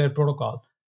Eigenlayer protocol,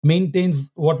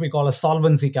 maintains what we call a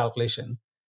solvency calculation.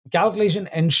 Calculation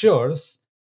ensures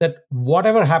that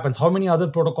whatever happens, how many other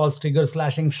protocols trigger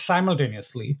slashing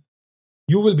simultaneously,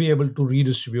 you will be able to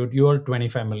redistribute your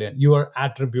 25 million, your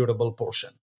attributable portion.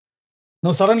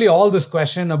 Now, suddenly all this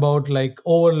question about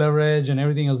over leverage and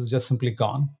everything else is just simply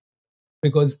gone,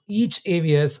 because each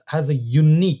AVS has a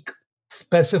unique,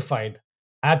 specified,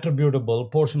 attributable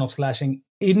portion of slashing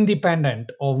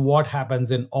independent of what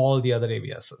happens in all the other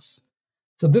AVSs.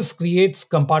 So this creates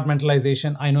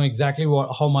compartmentalization. I know exactly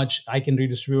how much I can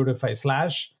redistribute if I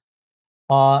slash.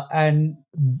 And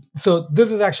so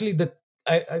this is actually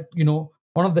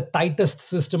one of the tightest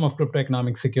system of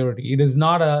cryptoeconomic security. It is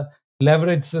not a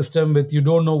leverage system with you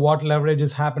don't know what leverage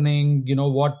is happening,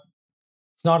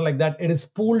 it's not like that. It is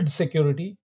pooled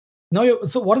security.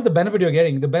 So what is the benefit you're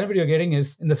getting? The benefit you're getting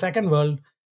is in the second world,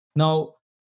 now,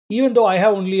 even though I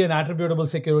have only an attributable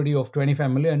security of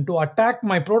 25 million, to attack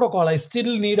my protocol, I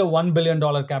still need a $1 billion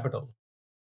capital.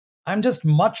 I'm just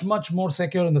much, much more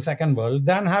secure in the second world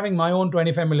than having my own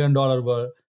 $25 million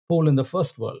pool in the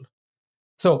first world.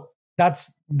 So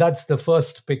that's the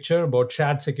first picture about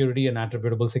shared security and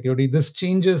attributable security. This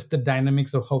changes the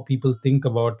dynamics of how people think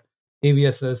about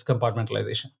AVS's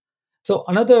compartmentalization. So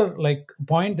another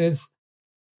point is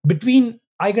between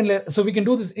Eigenlayer. So we can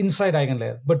do this inside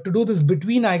Eigenlayer, but to do this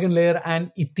between Eigenlayer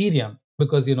and Ethereum,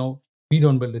 because we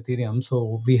don't build Ethereum,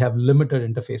 so we have limited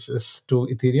interfaces to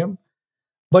Ethereum.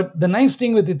 But the nice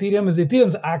thing with Ethereum is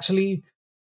Ethereum's actually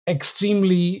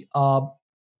extremely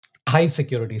high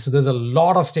security. So there's a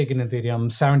lot of stake in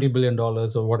Ethereum, $70 billion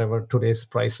or whatever today's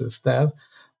price is there.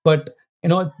 But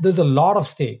there's a lot of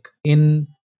stake in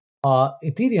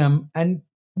Ethereum, and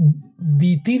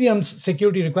the Ethereum's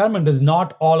security requirement is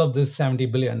not all of this 70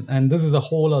 billion. And this is a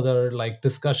whole other like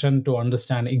discussion to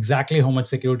understand exactly how much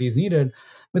security is needed,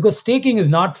 because staking is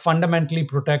not fundamentally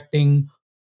protecting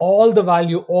all the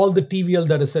value, all the TVL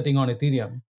that is sitting on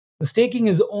Ethereum. The staking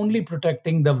is only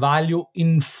protecting the value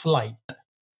in flight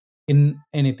in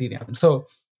Ethereum. So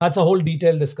that's a whole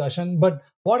detailed discussion. But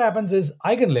what happens is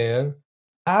Eigenlayer,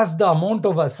 as the amount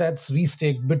of assets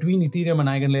restaked between Ethereum and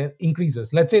Eigenlayer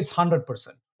increases, let's say it's 100%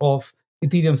 of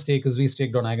Ethereum stake is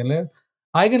restaked on Eigenlayer.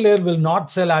 Eigenlayer will not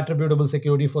sell attributable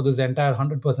security for this entire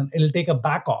 100%. It'll take a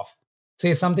back off,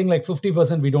 say something like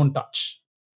 50% we don't touch.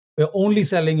 We're only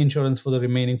selling insurance for the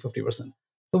remaining 50%. So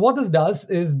what this does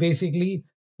is basically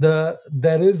there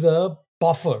is a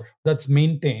buffer that's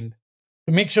maintained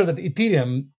to make sure that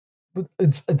Ethereum,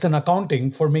 it's an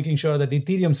accounting for making sure that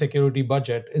Ethereum security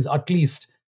budget is at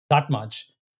least that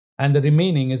much, and the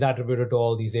remaining is attributed to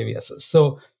all these AVSs.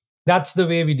 So that's the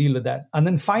way we deal with that. And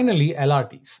then finally,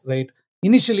 LRTs, right?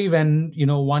 Initially, when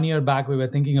 1 year back we were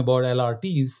thinking about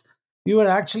LRTs, we were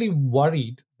actually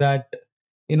worried that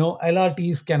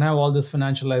LRTs can have all this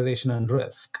financialization and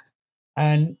risk,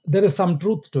 and there is some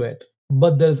truth to it.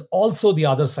 But there's also the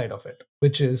other side of it,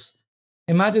 which is,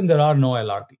 imagine there are no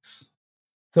LRTs.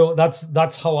 So that's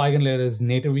how Eigenlayer is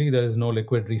natively. There is no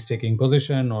liquid restaking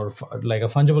position or like a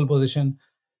fungible position.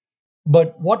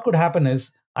 But what could happen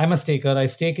is, I'm a staker, I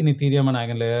stake in Ethereum and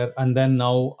Eigenlayer, and then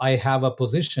now I have a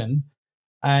position,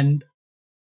 and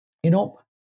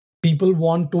people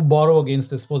want to borrow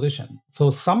against this position. So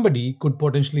somebody could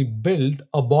potentially build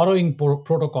a borrowing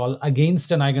protocol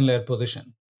against an Eigenlayer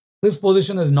position. This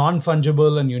position is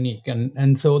non-fungible and unique.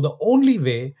 And so the only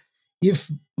way, if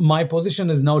my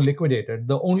position is now liquidated,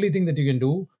 the only thing that you can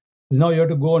do is now you have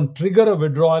to go and trigger a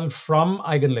withdrawal from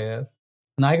Eigenlayer.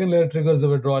 And Eigenlayer triggers a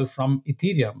withdrawal from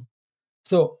Ethereum.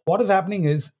 So what is happening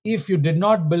is, if you did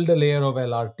not build a layer of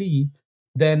LRT,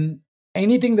 then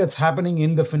anything that's happening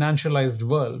in the financialized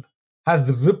world has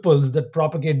ripples that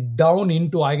propagate down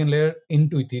into Eigenlayer,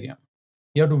 into Ethereum.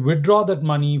 You have to withdraw that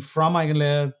money from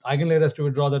Eigenlayer. Eigenlayer has to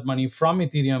withdraw that money from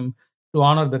Ethereum to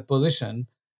honor that position.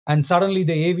 And suddenly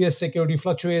the AVS security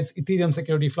fluctuates, Ethereum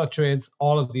security fluctuates,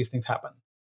 all of these things happen.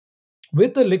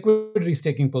 With the liquid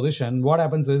restaking position, what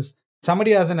happens is,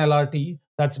 somebody has an LRT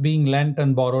that's being lent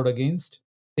and borrowed against.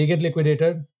 They get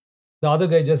liquidated. The other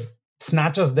guy just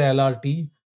snatches the LRT.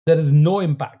 There is no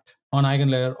impact on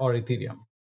Eigenlayer or Ethereum.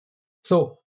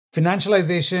 So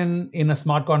financialization in a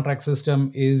smart contract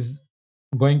system is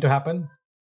going to happen.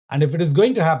 And if it is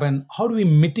going to happen, how do we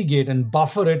mitigate and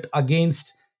buffer it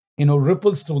against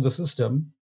ripples through the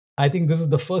system? I think this is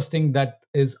the first thing that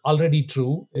is already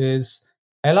true, is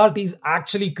LRTs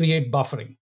actually create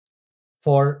buffering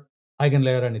for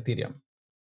Eigenlayer and Ethereum.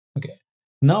 Okay.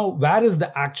 Now, where is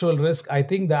the actual risk? I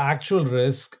think the actual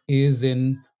risk is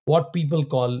in what people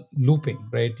call looping,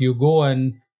 right? You go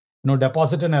and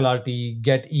deposit an LRT,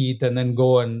 get ETH, and then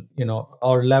go and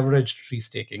or leveraged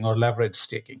restaking or leverage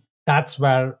staking. That's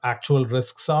where actual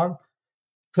risks are.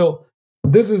 So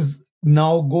this is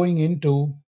now going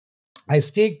into, I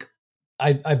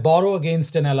borrow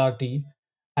against an LRT.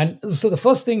 And so the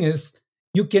first thing is,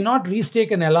 you cannot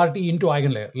restake an LRT into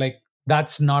Eigenlayer. Like,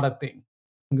 that's not a thing.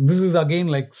 This is again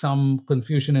like some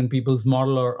confusion in people's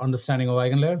model or understanding of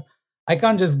Eigenlayer. I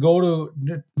can't just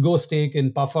go stake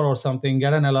in Puffer or something,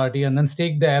 get an LRT, and then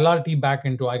stake the LRT back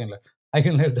into Eigenlayer.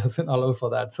 Eigenlayer doesn't allow for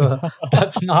that. So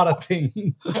that's not a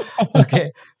thing.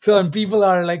 Okay. So and people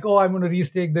are like, oh, I'm going to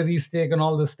restake the restake and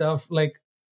all this stuff. Like,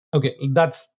 okay,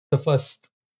 that's the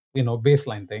first,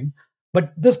 baseline thing.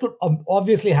 But this could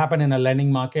obviously happen in a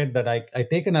lending market, that I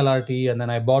take an LRT and then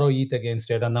I borrow ETH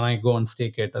against it and then I go and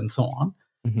stake it and so on.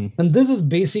 Mm-hmm. And this is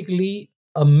basically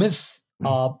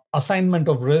a assignment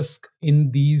of risk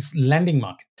in these lending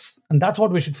markets. And that's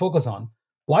what we should focus on.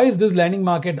 Why is this lending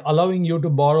market allowing you to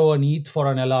borrow an ETH for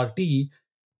an LRT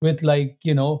with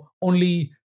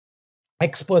only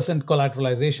X%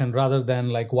 collateralization rather than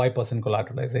like Y%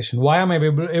 collateralization? Why am I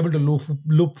able to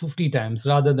loop 50 times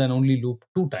rather than only loop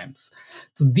 2 times?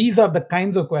 So these are the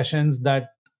kinds of questions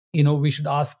that we should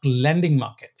ask lending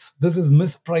markets. This is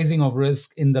mispricing of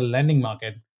risk in the lending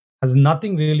market. Has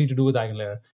nothing really to do with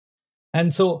Eigenlayer.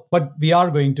 And so, but we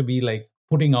are going to be like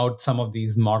putting out some of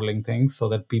these modeling things so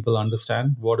that people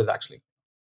understand what is actually.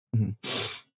 Mm-hmm.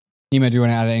 Nima, do you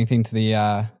want to add anything to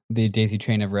the daisy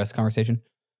chain of risk conversation?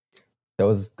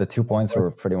 The 2 points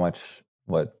were pretty much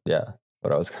what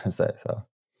I was going to say. So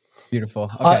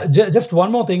beautiful. Okay. Just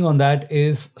one more thing on that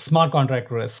is smart contract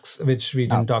risks, which we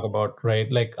didn't talk about,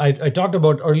 right? Like I talked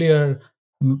about earlier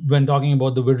when talking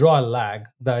about the withdrawal lag,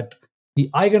 that The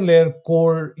eigenlayer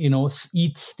core,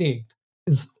 each state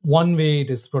is one way it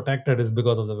is protected is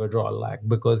because of the withdrawal lag,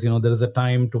 because there is a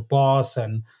time to pause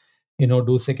and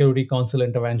do security council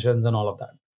interventions and all of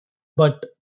that. But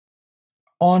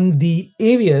on the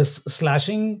AVS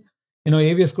slashing,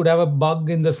 AVS could have a bug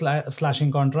in the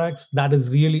slashing contracts that is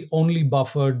really only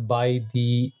buffered by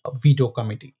the veto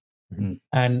committee. Mm.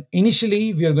 And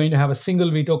initially, we are going to have a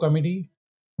single veto committee,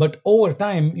 but over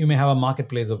time, you may have a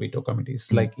marketplace of veto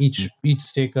committees. Like each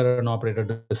staker and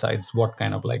operator decides what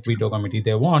kind of like veto committee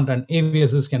they want, and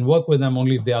AVSs can work with them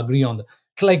only if they agree on the.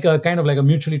 It's like a kind of like a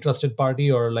mutually trusted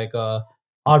party or like a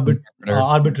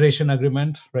arbitration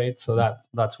agreement, right? So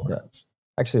that's what it is.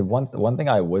 Actually, one thing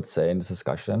I would say in this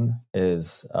discussion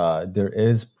is there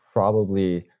is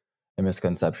probably a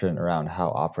misconception around how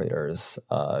operators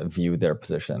view their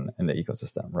position in the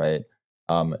ecosystem, right?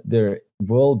 There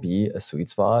will be a sweet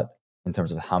spot in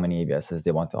terms of how many AVSs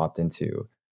they want to opt into,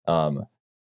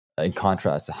 in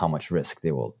contrast to how much risk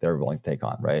they're willing to take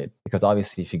on, right? Because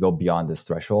obviously, if you go beyond this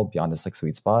threshold, beyond this like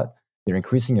sweet spot, you're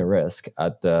increasing your risk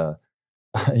at the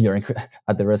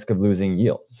at the risk of losing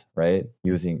yields, right?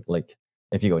 Using like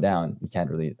if you go down, you can't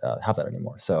really have that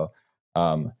anymore. So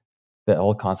the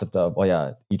whole concept of,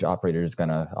 each operator is going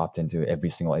to opt into every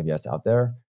single AVS out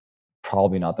there,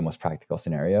 probably not the most practical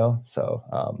scenario. So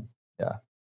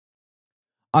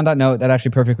On that note, that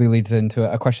actually perfectly leads into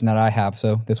a question that I have.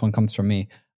 So this one comes from me.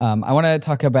 I want to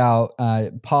talk about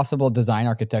possible design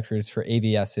architectures for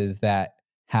AVSs that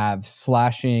have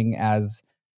slashing as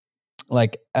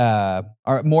like are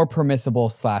more permissible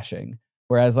slashing.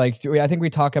 Whereas like I think we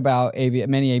talk about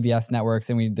many AVS networks,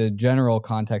 and the general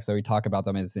context that we talk about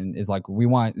them is like we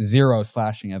want zero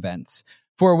slashing events,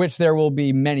 for which there will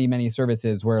be many, many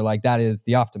services where like that is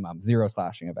the optimum, zero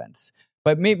slashing events.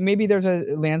 But maybe there's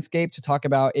a landscape to talk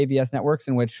about AVS networks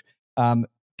in which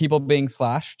people being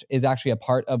slashed is actually a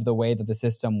part of the way that the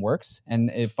system works and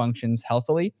it functions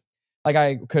healthily.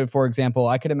 Like for example,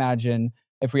 I could imagine,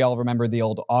 if we all remember the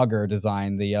old Augur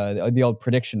design, the old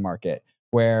prediction market,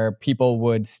 where people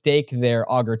would stake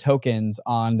their Augur tokens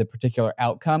on the particular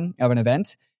outcome of an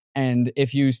event. And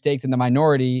if you staked in the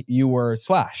minority, you were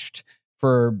slashed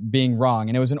for being wrong.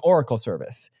 And it was an Oracle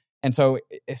service. And so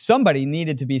somebody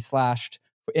needed to be slashed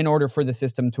in order for the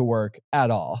system to work at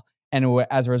all. And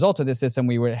as a result of this system,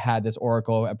 we would have had this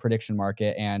Oracle prediction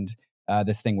market, and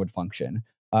this thing would function.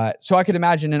 So I could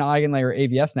imagine an Eigenlayer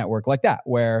AVS network like that,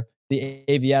 where the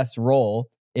AVS role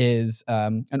is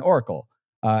an Oracle.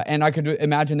 And I could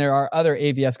imagine there are other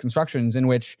AVS constructions in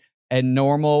which a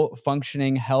normal,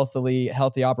 functioning, healthy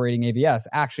operating AVS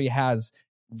actually has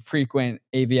frequent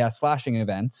AVS slashing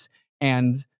events.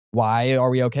 And why are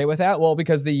we okay with that? Well,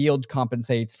 because the yield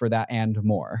compensates for that and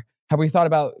more. Have we thought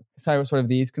about sort of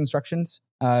these constructions?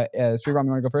 Sreeram, you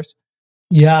want to go first?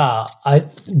 Yeah,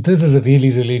 this is a really,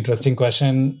 really interesting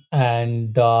question.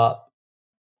 And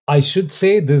I should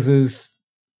say this is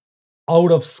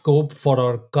out of scope for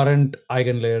our current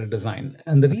Eigenlayer design.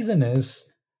 And the reason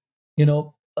is,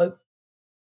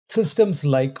 systems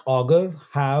like Augur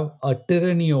have a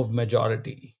tyranny of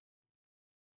majority.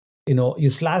 You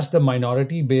slash the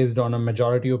minority based on a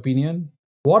majority opinion.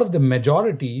 What if the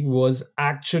majority was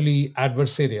actually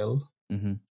adversarial?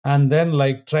 Mm-hmm. And then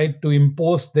like tried to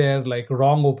impose their like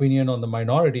wrong opinion on the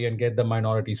minority and get the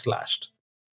minority slashed?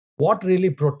 What really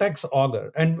protects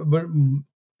Augur? And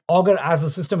Augur as a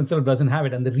system itself doesn't have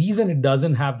it. And the reason it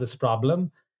doesn't have this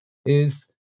problem is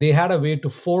they had a way to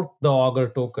fork the Augur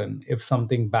token if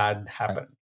something bad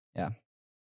happened. Yeah.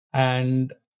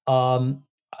 And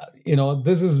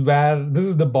this is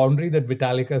the boundary that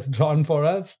Vitalik has drawn for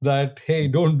us, that hey,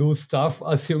 don't do stuff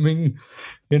assuming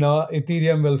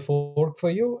Ethereum will fork for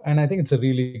you. And I think it's a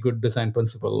really good design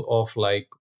principle of like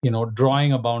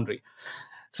drawing a boundary.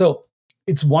 So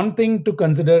it's one thing to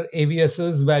consider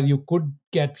AVSs where you could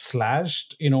get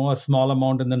slashed a small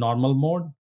amount in the normal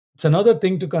mode. It's another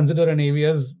thing to consider an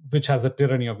AVS which has a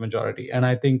tyranny of majority, and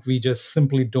I think we just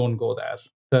simply don't go there.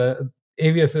 The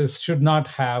AVSs should not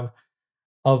have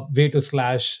a way to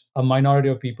slash a minority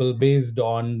of people based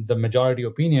on the majority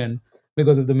opinion,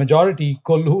 because if the majority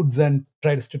colludes and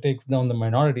tries to take down the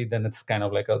minority, then it's kind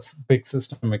of like a big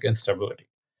systemic instability.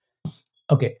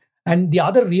 Okay. And the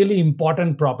other really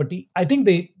important property, I think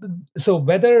so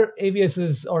whether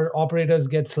AVSs or operators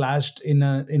get slashed in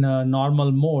a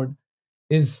normal mode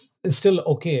is still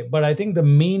okay. But I think the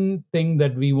main thing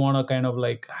that we want to kind of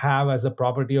like have as a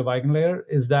property of Eigenlayer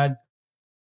is that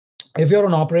if you're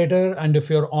an operator and if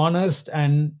you're honest,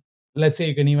 and let's say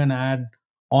you can even add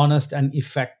honest and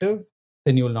effective,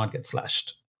 then you will not get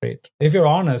slashed, right? If you're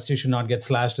honest, you should not get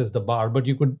slashed as the bar, but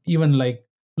you could even like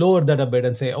lower that a bit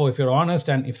and say, oh, if you're honest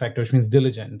and effective, which means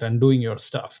diligent and doing your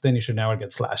stuff, then you should never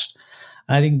get slashed.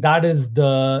 And I think that is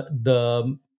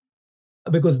the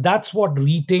because that's what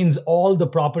retains all the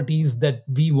properties that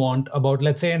we want about,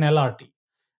 let's say, an LRT.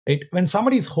 Right? When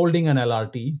somebody's holding an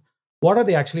LRT, what are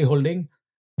they actually holding?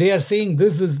 They are saying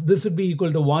this would be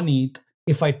equal to 1 ETH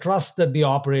if I trust that the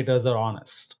operators are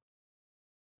honest.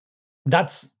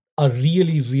 That's a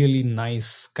really, really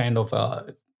nice kind of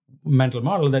a mental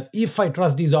model, that if I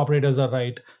trust these operators are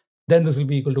right, then this will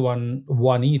be equal to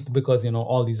one ETH, because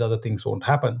all these other things won't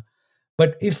happen.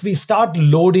 But if we start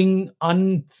loading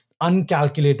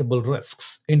uncalculatable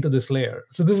risks into this layer,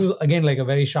 so this is again like a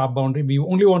very sharp boundary. We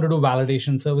only want to do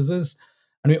validation services,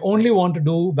 and we only want to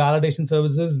do validation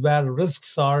services where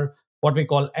risks are what we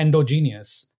call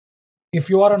endogenous. If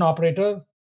you are an operator,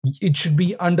 it should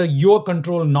be under your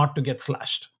control not to get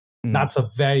slashed. That's a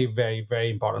very, very,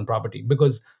 very important property,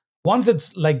 because once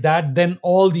it's like that, then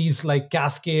all these like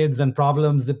cascades and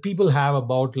problems that people have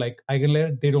about like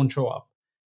Eigenlayer, they don't show up.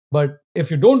 But if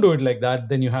you don't do it like that,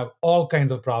 then you have all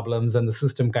kinds of problems, and the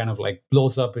system kind of like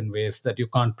blows up in ways that you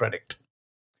can't predict.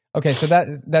 Okay, so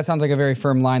that sounds like a very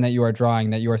firm line that you are drawing,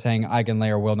 that you are saying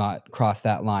Eigenlayer will not cross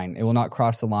that line. It will not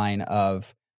cross the line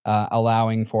of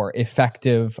allowing for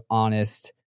effective,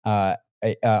 honest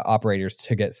operators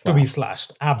to get slashed. To be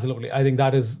slashed. Absolutely. I think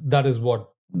that is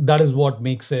what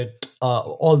makes it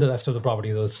all the rest of the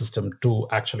properties of the system to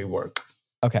actually work.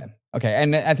 Okay.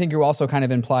 And I think you also kind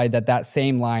of implied that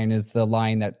same line is the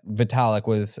line that Vitalik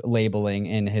was labeling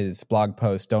in his blog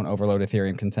post, "Don't overload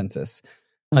Ethereum consensus."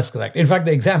 That's correct. In fact,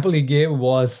 the example he gave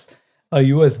was a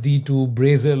USD to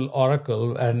Brazil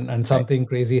oracle, and something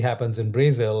crazy happens in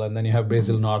Brazil, and then you have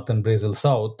Brazil North and Brazil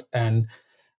South. And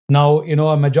now,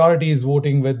 a majority is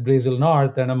voting with Brazil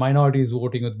North and a minority is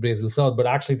voting with Brazil South, but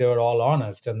actually they were all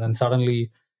honest. And then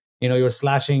suddenly, you're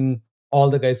slashing all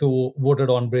the guys who voted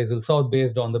on Brazil South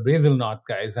based on the Brazil North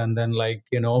guys. And then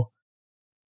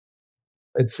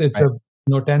it's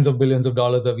right. Tens of billions of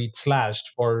dollars of each slashed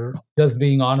for just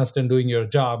being honest and doing your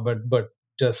job, but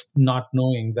just not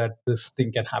knowing that this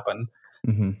thing can happen.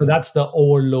 Mm-hmm. So that's the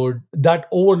overload. That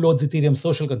overloads Ethereum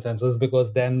social consensus,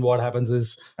 because then what happens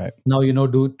is, right. Now,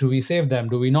 do we save them?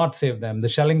 Do we not save them? The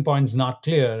Schelling point's not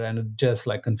clear, and it just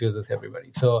like confuses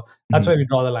everybody. So that's why we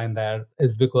draw the line there,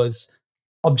 is because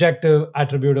objective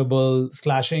attributable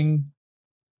slashing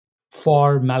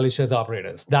for malicious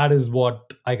operators. That is what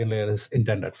Eigenlayer is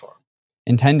intended for.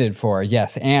 Intended for,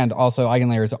 yes. And also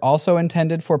Eigenlayer is also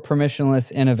intended for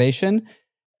permissionless innovation.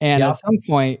 And at some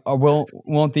point,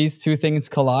 won't these two things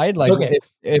collide? Like, okay.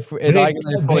 if Eigenlayer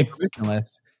is fully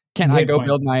permissionless, can't I go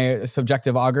build my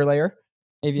subjective auger layer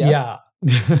AVS?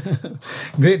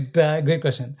 Yeah, great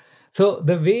question. So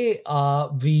the way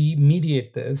we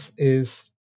mediate this is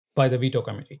by the veto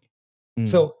committee.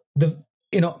 So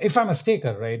if I'm a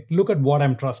staker, right, look at what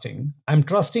I'm trusting. I'm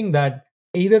trusting that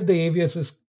either the AVS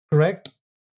is correct,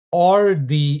 or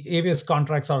the AVS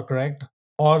contracts are correct,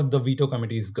 or the veto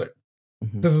committee is good.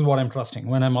 Mm-hmm. This is what I'm trusting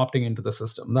when I'm opting into the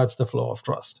system. That's the flow of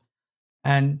trust.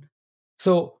 And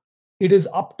so it is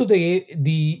up to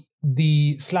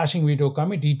the slashing veto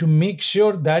committee to make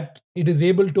sure that it is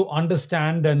able to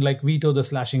understand and like veto the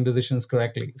slashing decisions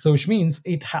correctly. So which means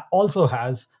it also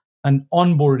has an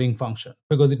onboarding function,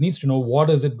 because it needs to know what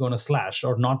is it going to slash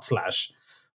or not slash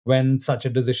when such a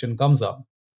decision comes up.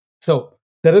 So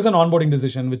there is an onboarding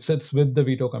decision which sits with the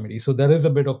veto committee. So there is a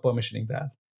bit of permissioning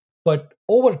there. But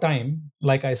over time,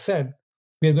 like I said,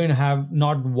 we're going to have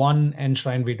not one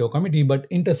enshrined veto committee, but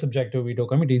intersubjective veto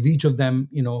committees. Each of them,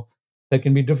 there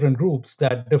can be different groups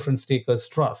that different stakers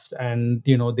trust, and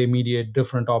they mediate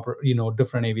different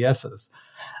different AVSs.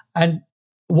 And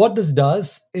what this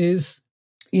does is,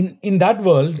 in that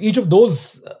world, each of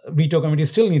those veto committees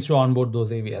still needs to onboard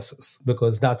those AVSs,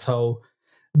 because that's how.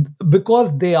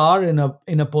 Because they are in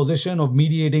a position of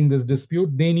mediating this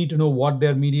dispute, they need to know what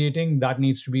they're mediating. That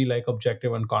needs to be like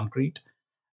objective and concrete.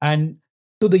 And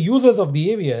to the users of the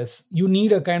AVS, you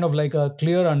need a kind of like a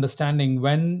clear understanding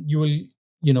when you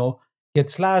will, get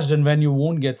slashed and when you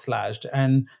won't get slashed.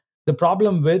 And the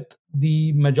problem with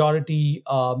the majority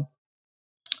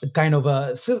kind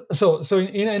of so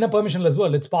in a permissionless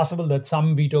world, it's possible that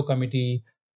some veto committee,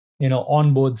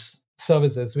 onboards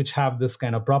services which have this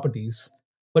kind of properties.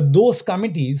 But those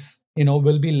committees,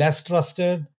 will be less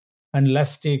trusted, and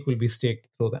less stake will be staked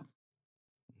through them.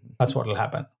 That's what will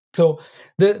happen. So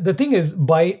the thing is,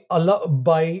 by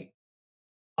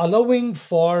allowing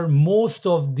for most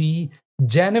of the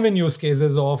genuine use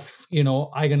cases of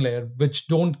Eigenlayer, which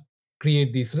don't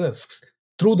create these risks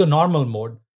through the normal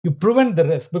mode, you prevent the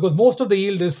risk, because most of the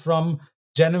yield is from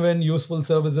genuine useful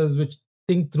services which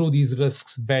think through these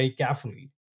risks very carefully.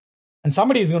 And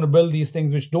somebody is going to build these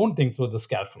things which don't think through this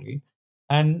carefully.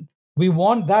 And we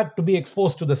want that to be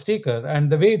exposed to the staker.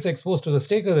 And the way it's exposed to the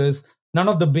staker is none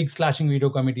of the big slashing veto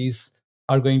committees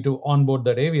are going to onboard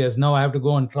that AVS. Now I have to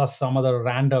go and trust some other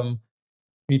random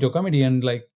veto committee and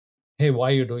like, hey,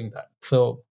 why are you doing that?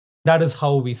 So that is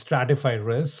how we stratify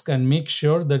risk and make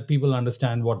sure that people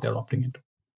understand what they're opting into.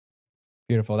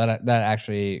 Beautiful. That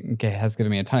actually has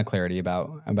given me a ton of clarity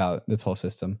about this whole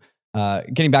system.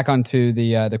 Getting back onto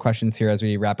the questions here as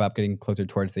we wrap up, getting closer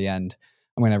towards the end,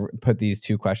 I'm going to put these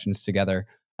two questions together.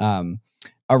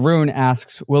 Arun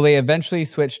asks, will they eventually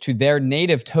switch to their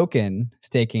native token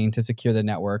staking to secure the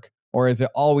network, or is it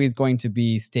always going to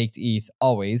be staked ETH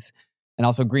always? And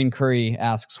also Green Curry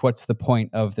asks, what's the point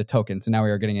of the token? So now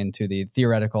we are getting into the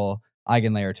theoretical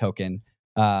Eigenlayer token.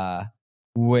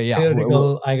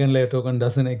 Theoretical Eigenlayer token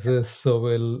doesn't exist, so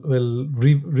we'll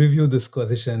review this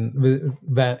question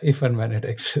if and when it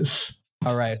exists.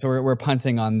 All right, so we're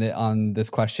punting on this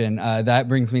question. That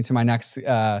brings me to my next.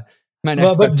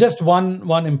 But just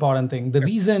one important thing: the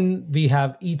reason we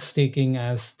have ETH staking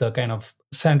as the kind of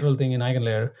central thing in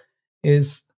Eigenlayer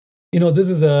is,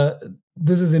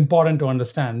 this is important to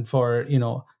understand. For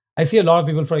I see a lot of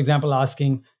people, for example,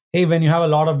 asking, hey, when you have a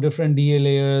lot of different DA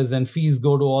layers and fees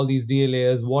go to all these DA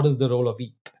layers, what is the role of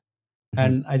ETH? Mm-hmm.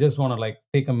 And I just want to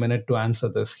take a minute to answer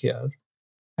this here.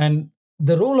 And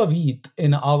the role of ETH,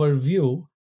 in our view,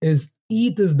 is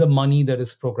ETH is the money that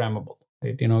is programmable,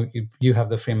 right? You have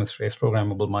the famous phrase,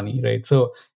 programmable money, right?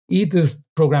 So ETH is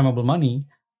programmable money.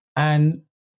 And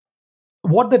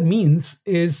what that means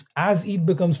is as ETH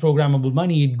becomes programmable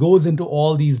money, it goes into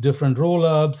all these different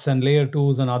rollups and layer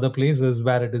 2s and other places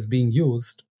where it is being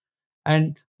used.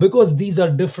 And because these are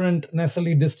different,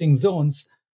 necessarily distinct zones,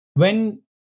 when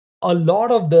a lot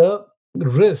of the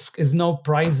risk is now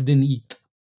priced in ETH,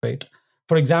 right?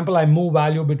 For example, I move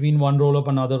value between one rollup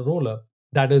and another rollup,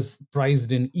 that is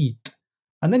priced in ETH.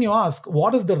 And then you ask,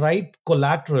 what is the right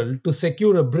collateral to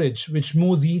secure a bridge which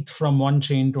moves ETH from one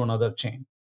chain to another chain?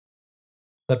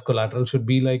 That collateral should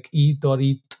be like ETH or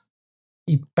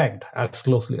ETH pegged as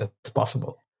closely as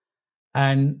possible.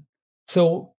 And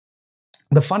so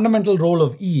the fundamental role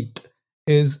of ETH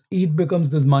is ETH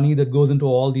becomes this money that goes into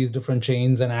all these different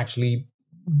chains and actually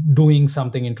doing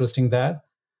something interesting there.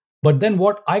 But then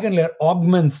what Eigenlayer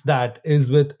augments that is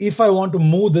with, if I want to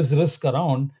move this risk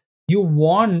around, you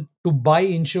want to buy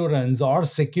insurance or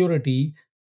security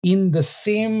in the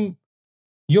same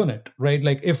unit, right?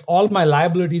 Like if all my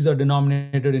liabilities are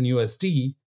denominated in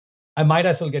USD, I might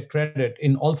as well get credit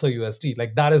in also USD.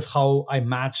 Like that is how I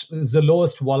match, is the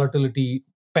lowest volatility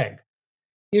peg.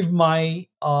 If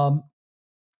I'm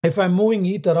moving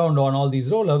ETH around on all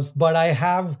these rollups, but I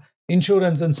have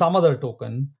insurance in some other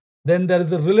token, then there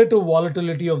is a relative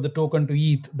volatility of the token to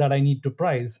ETH that I need to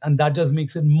price. And that just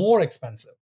makes it more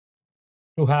expensive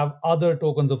to have other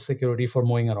tokens of security for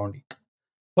moving around ETH.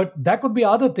 But that could be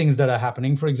other things that are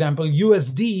happening. For example,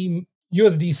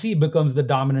 USDC becomes the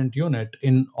dominant unit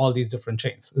in all these different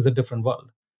chains. It's a different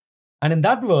world. And in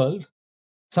that world,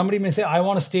 somebody may say, I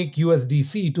want to stake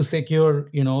USDC to secure,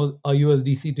 a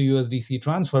USDC to USDC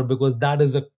transfer because that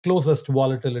is the closest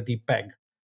volatility peg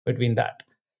between that.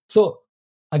 So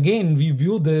again, we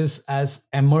view this as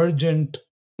emergent,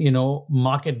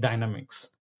 market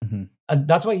dynamics. Mm-hmm. And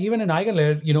that's why even in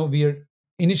Eigenlayer, we are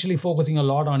initially focusing a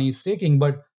lot on ETH staking,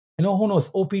 but who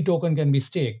knows, OP token can be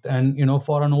staked. And,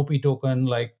 for an OP token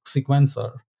like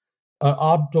sequencer,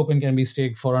 ARB token can be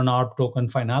staked for an ARB token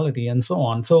finality and so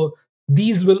on. So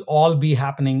these will all be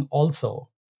happening also.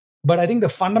 But I think the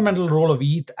fundamental role of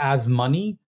ETH as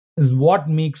money is what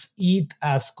makes ETH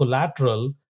as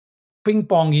collateral ping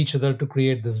pong each other to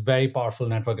create this very powerful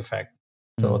network effect.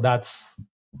 So that's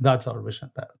our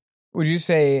vision there. Would you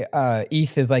say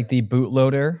ETH is like the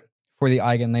bootloader for the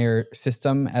Eigenlayer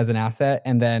system as an asset,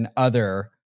 and then other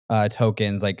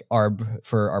tokens like ARB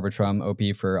for Arbitrum,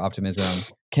 OP for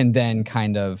Optimism can then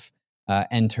kind of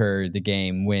enter the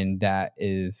game when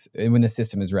the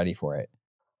system is ready for it?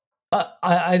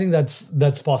 I think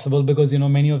that's possible because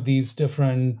many of these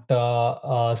different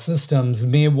systems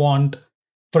may want,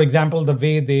 for example, the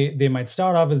way they might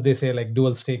start off is they say like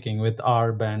dual staking with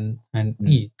ARB and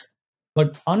ETH.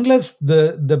 But unless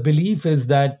the belief is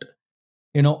that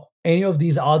any of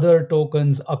these other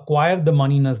tokens acquire the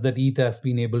moneyness that ETH has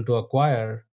been able to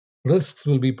acquire, risks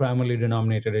will be primarily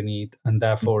denominated in ETH, and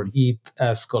therefore ETH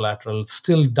as collateral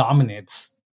still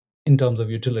dominates in terms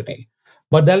of utility.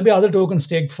 But there'll be other tokens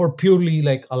staked for purely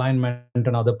like alignment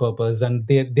and other purpose, and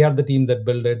they are the team that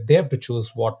build it. They have to choose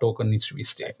what token needs to be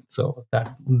staked. So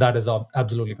that is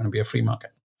absolutely going to be a free market.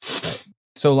 Right.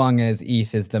 so long as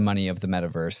ETH is the money of the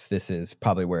metaverse, this is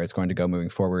probably where it's going to go moving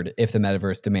forward. If the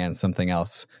metaverse demands something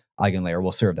else, Eigenlayer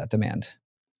will serve that demand.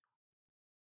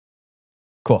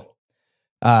 Cool.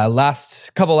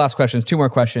 Last questions, 2 more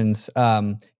questions.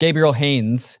 Gabriel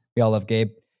Haynes, we all love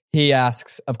Gabe. He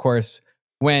asks, of course,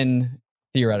 when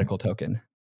theoretical token?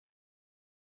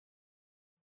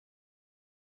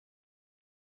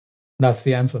 That's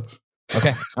the answer.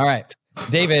 Okay. All right.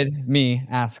 David, me,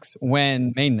 asks,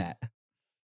 when mainnet?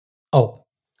 Oh,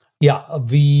 yeah.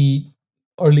 Early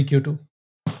Q2.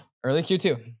 Early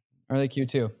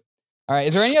Q2. All right.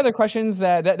 Is there any other questions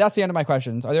that's the end of my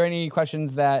questions? Are there any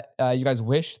questions that you guys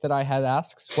wish that I had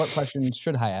asked? What questions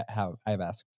should I have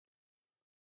asked?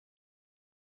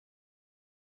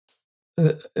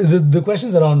 The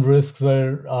questions around risks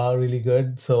were really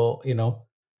good. So,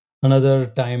 another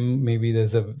time maybe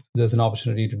there's an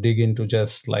opportunity to dig into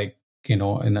just like, in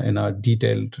a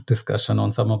detailed discussion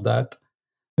on some of that,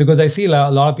 because I see a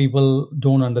lot of people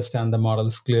don't understand the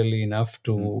models clearly enough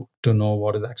to know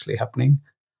what is actually happening.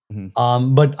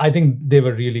 Mm-hmm. But I think they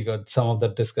were really good. Some of the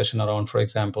discussion around, for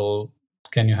example,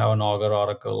 can you have an Augur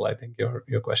Oracle? I think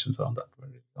your questions around that were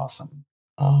really awesome.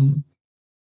 All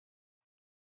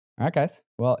right, guys.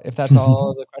 Well, if that's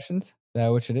all the questions,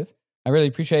 which it is, I really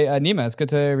appreciate Nima. It's good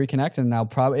to reconnect, and I'll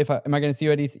probably am I going to see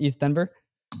you at ETH Denver?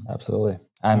 Absolutely,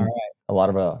 and a lot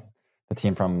of the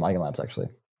team from Eigenlabs actually.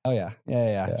 Oh yeah.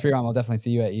 Sreeram, I'll definitely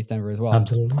see you at ETH Denver as well.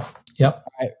 Absolutely. Yep.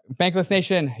 All right, Bankless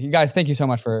Nation, you guys, thank you so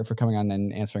much for coming on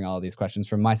and answering all of these questions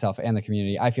from myself and the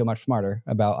community. I feel much smarter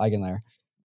about Eigenlayer.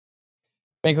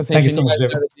 Bankless Nation, you guys know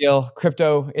the deal.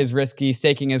 Crypto is risky.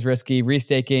 Staking is risky.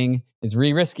 Restaking is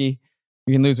risky.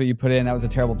 You can lose what you put in. That was a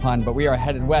terrible pun, but we are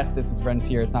headed west. This is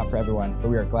Frontier. It's not for everyone, but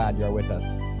we are glad you are with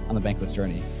us on the Bankless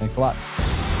journey. Thanks a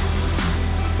lot.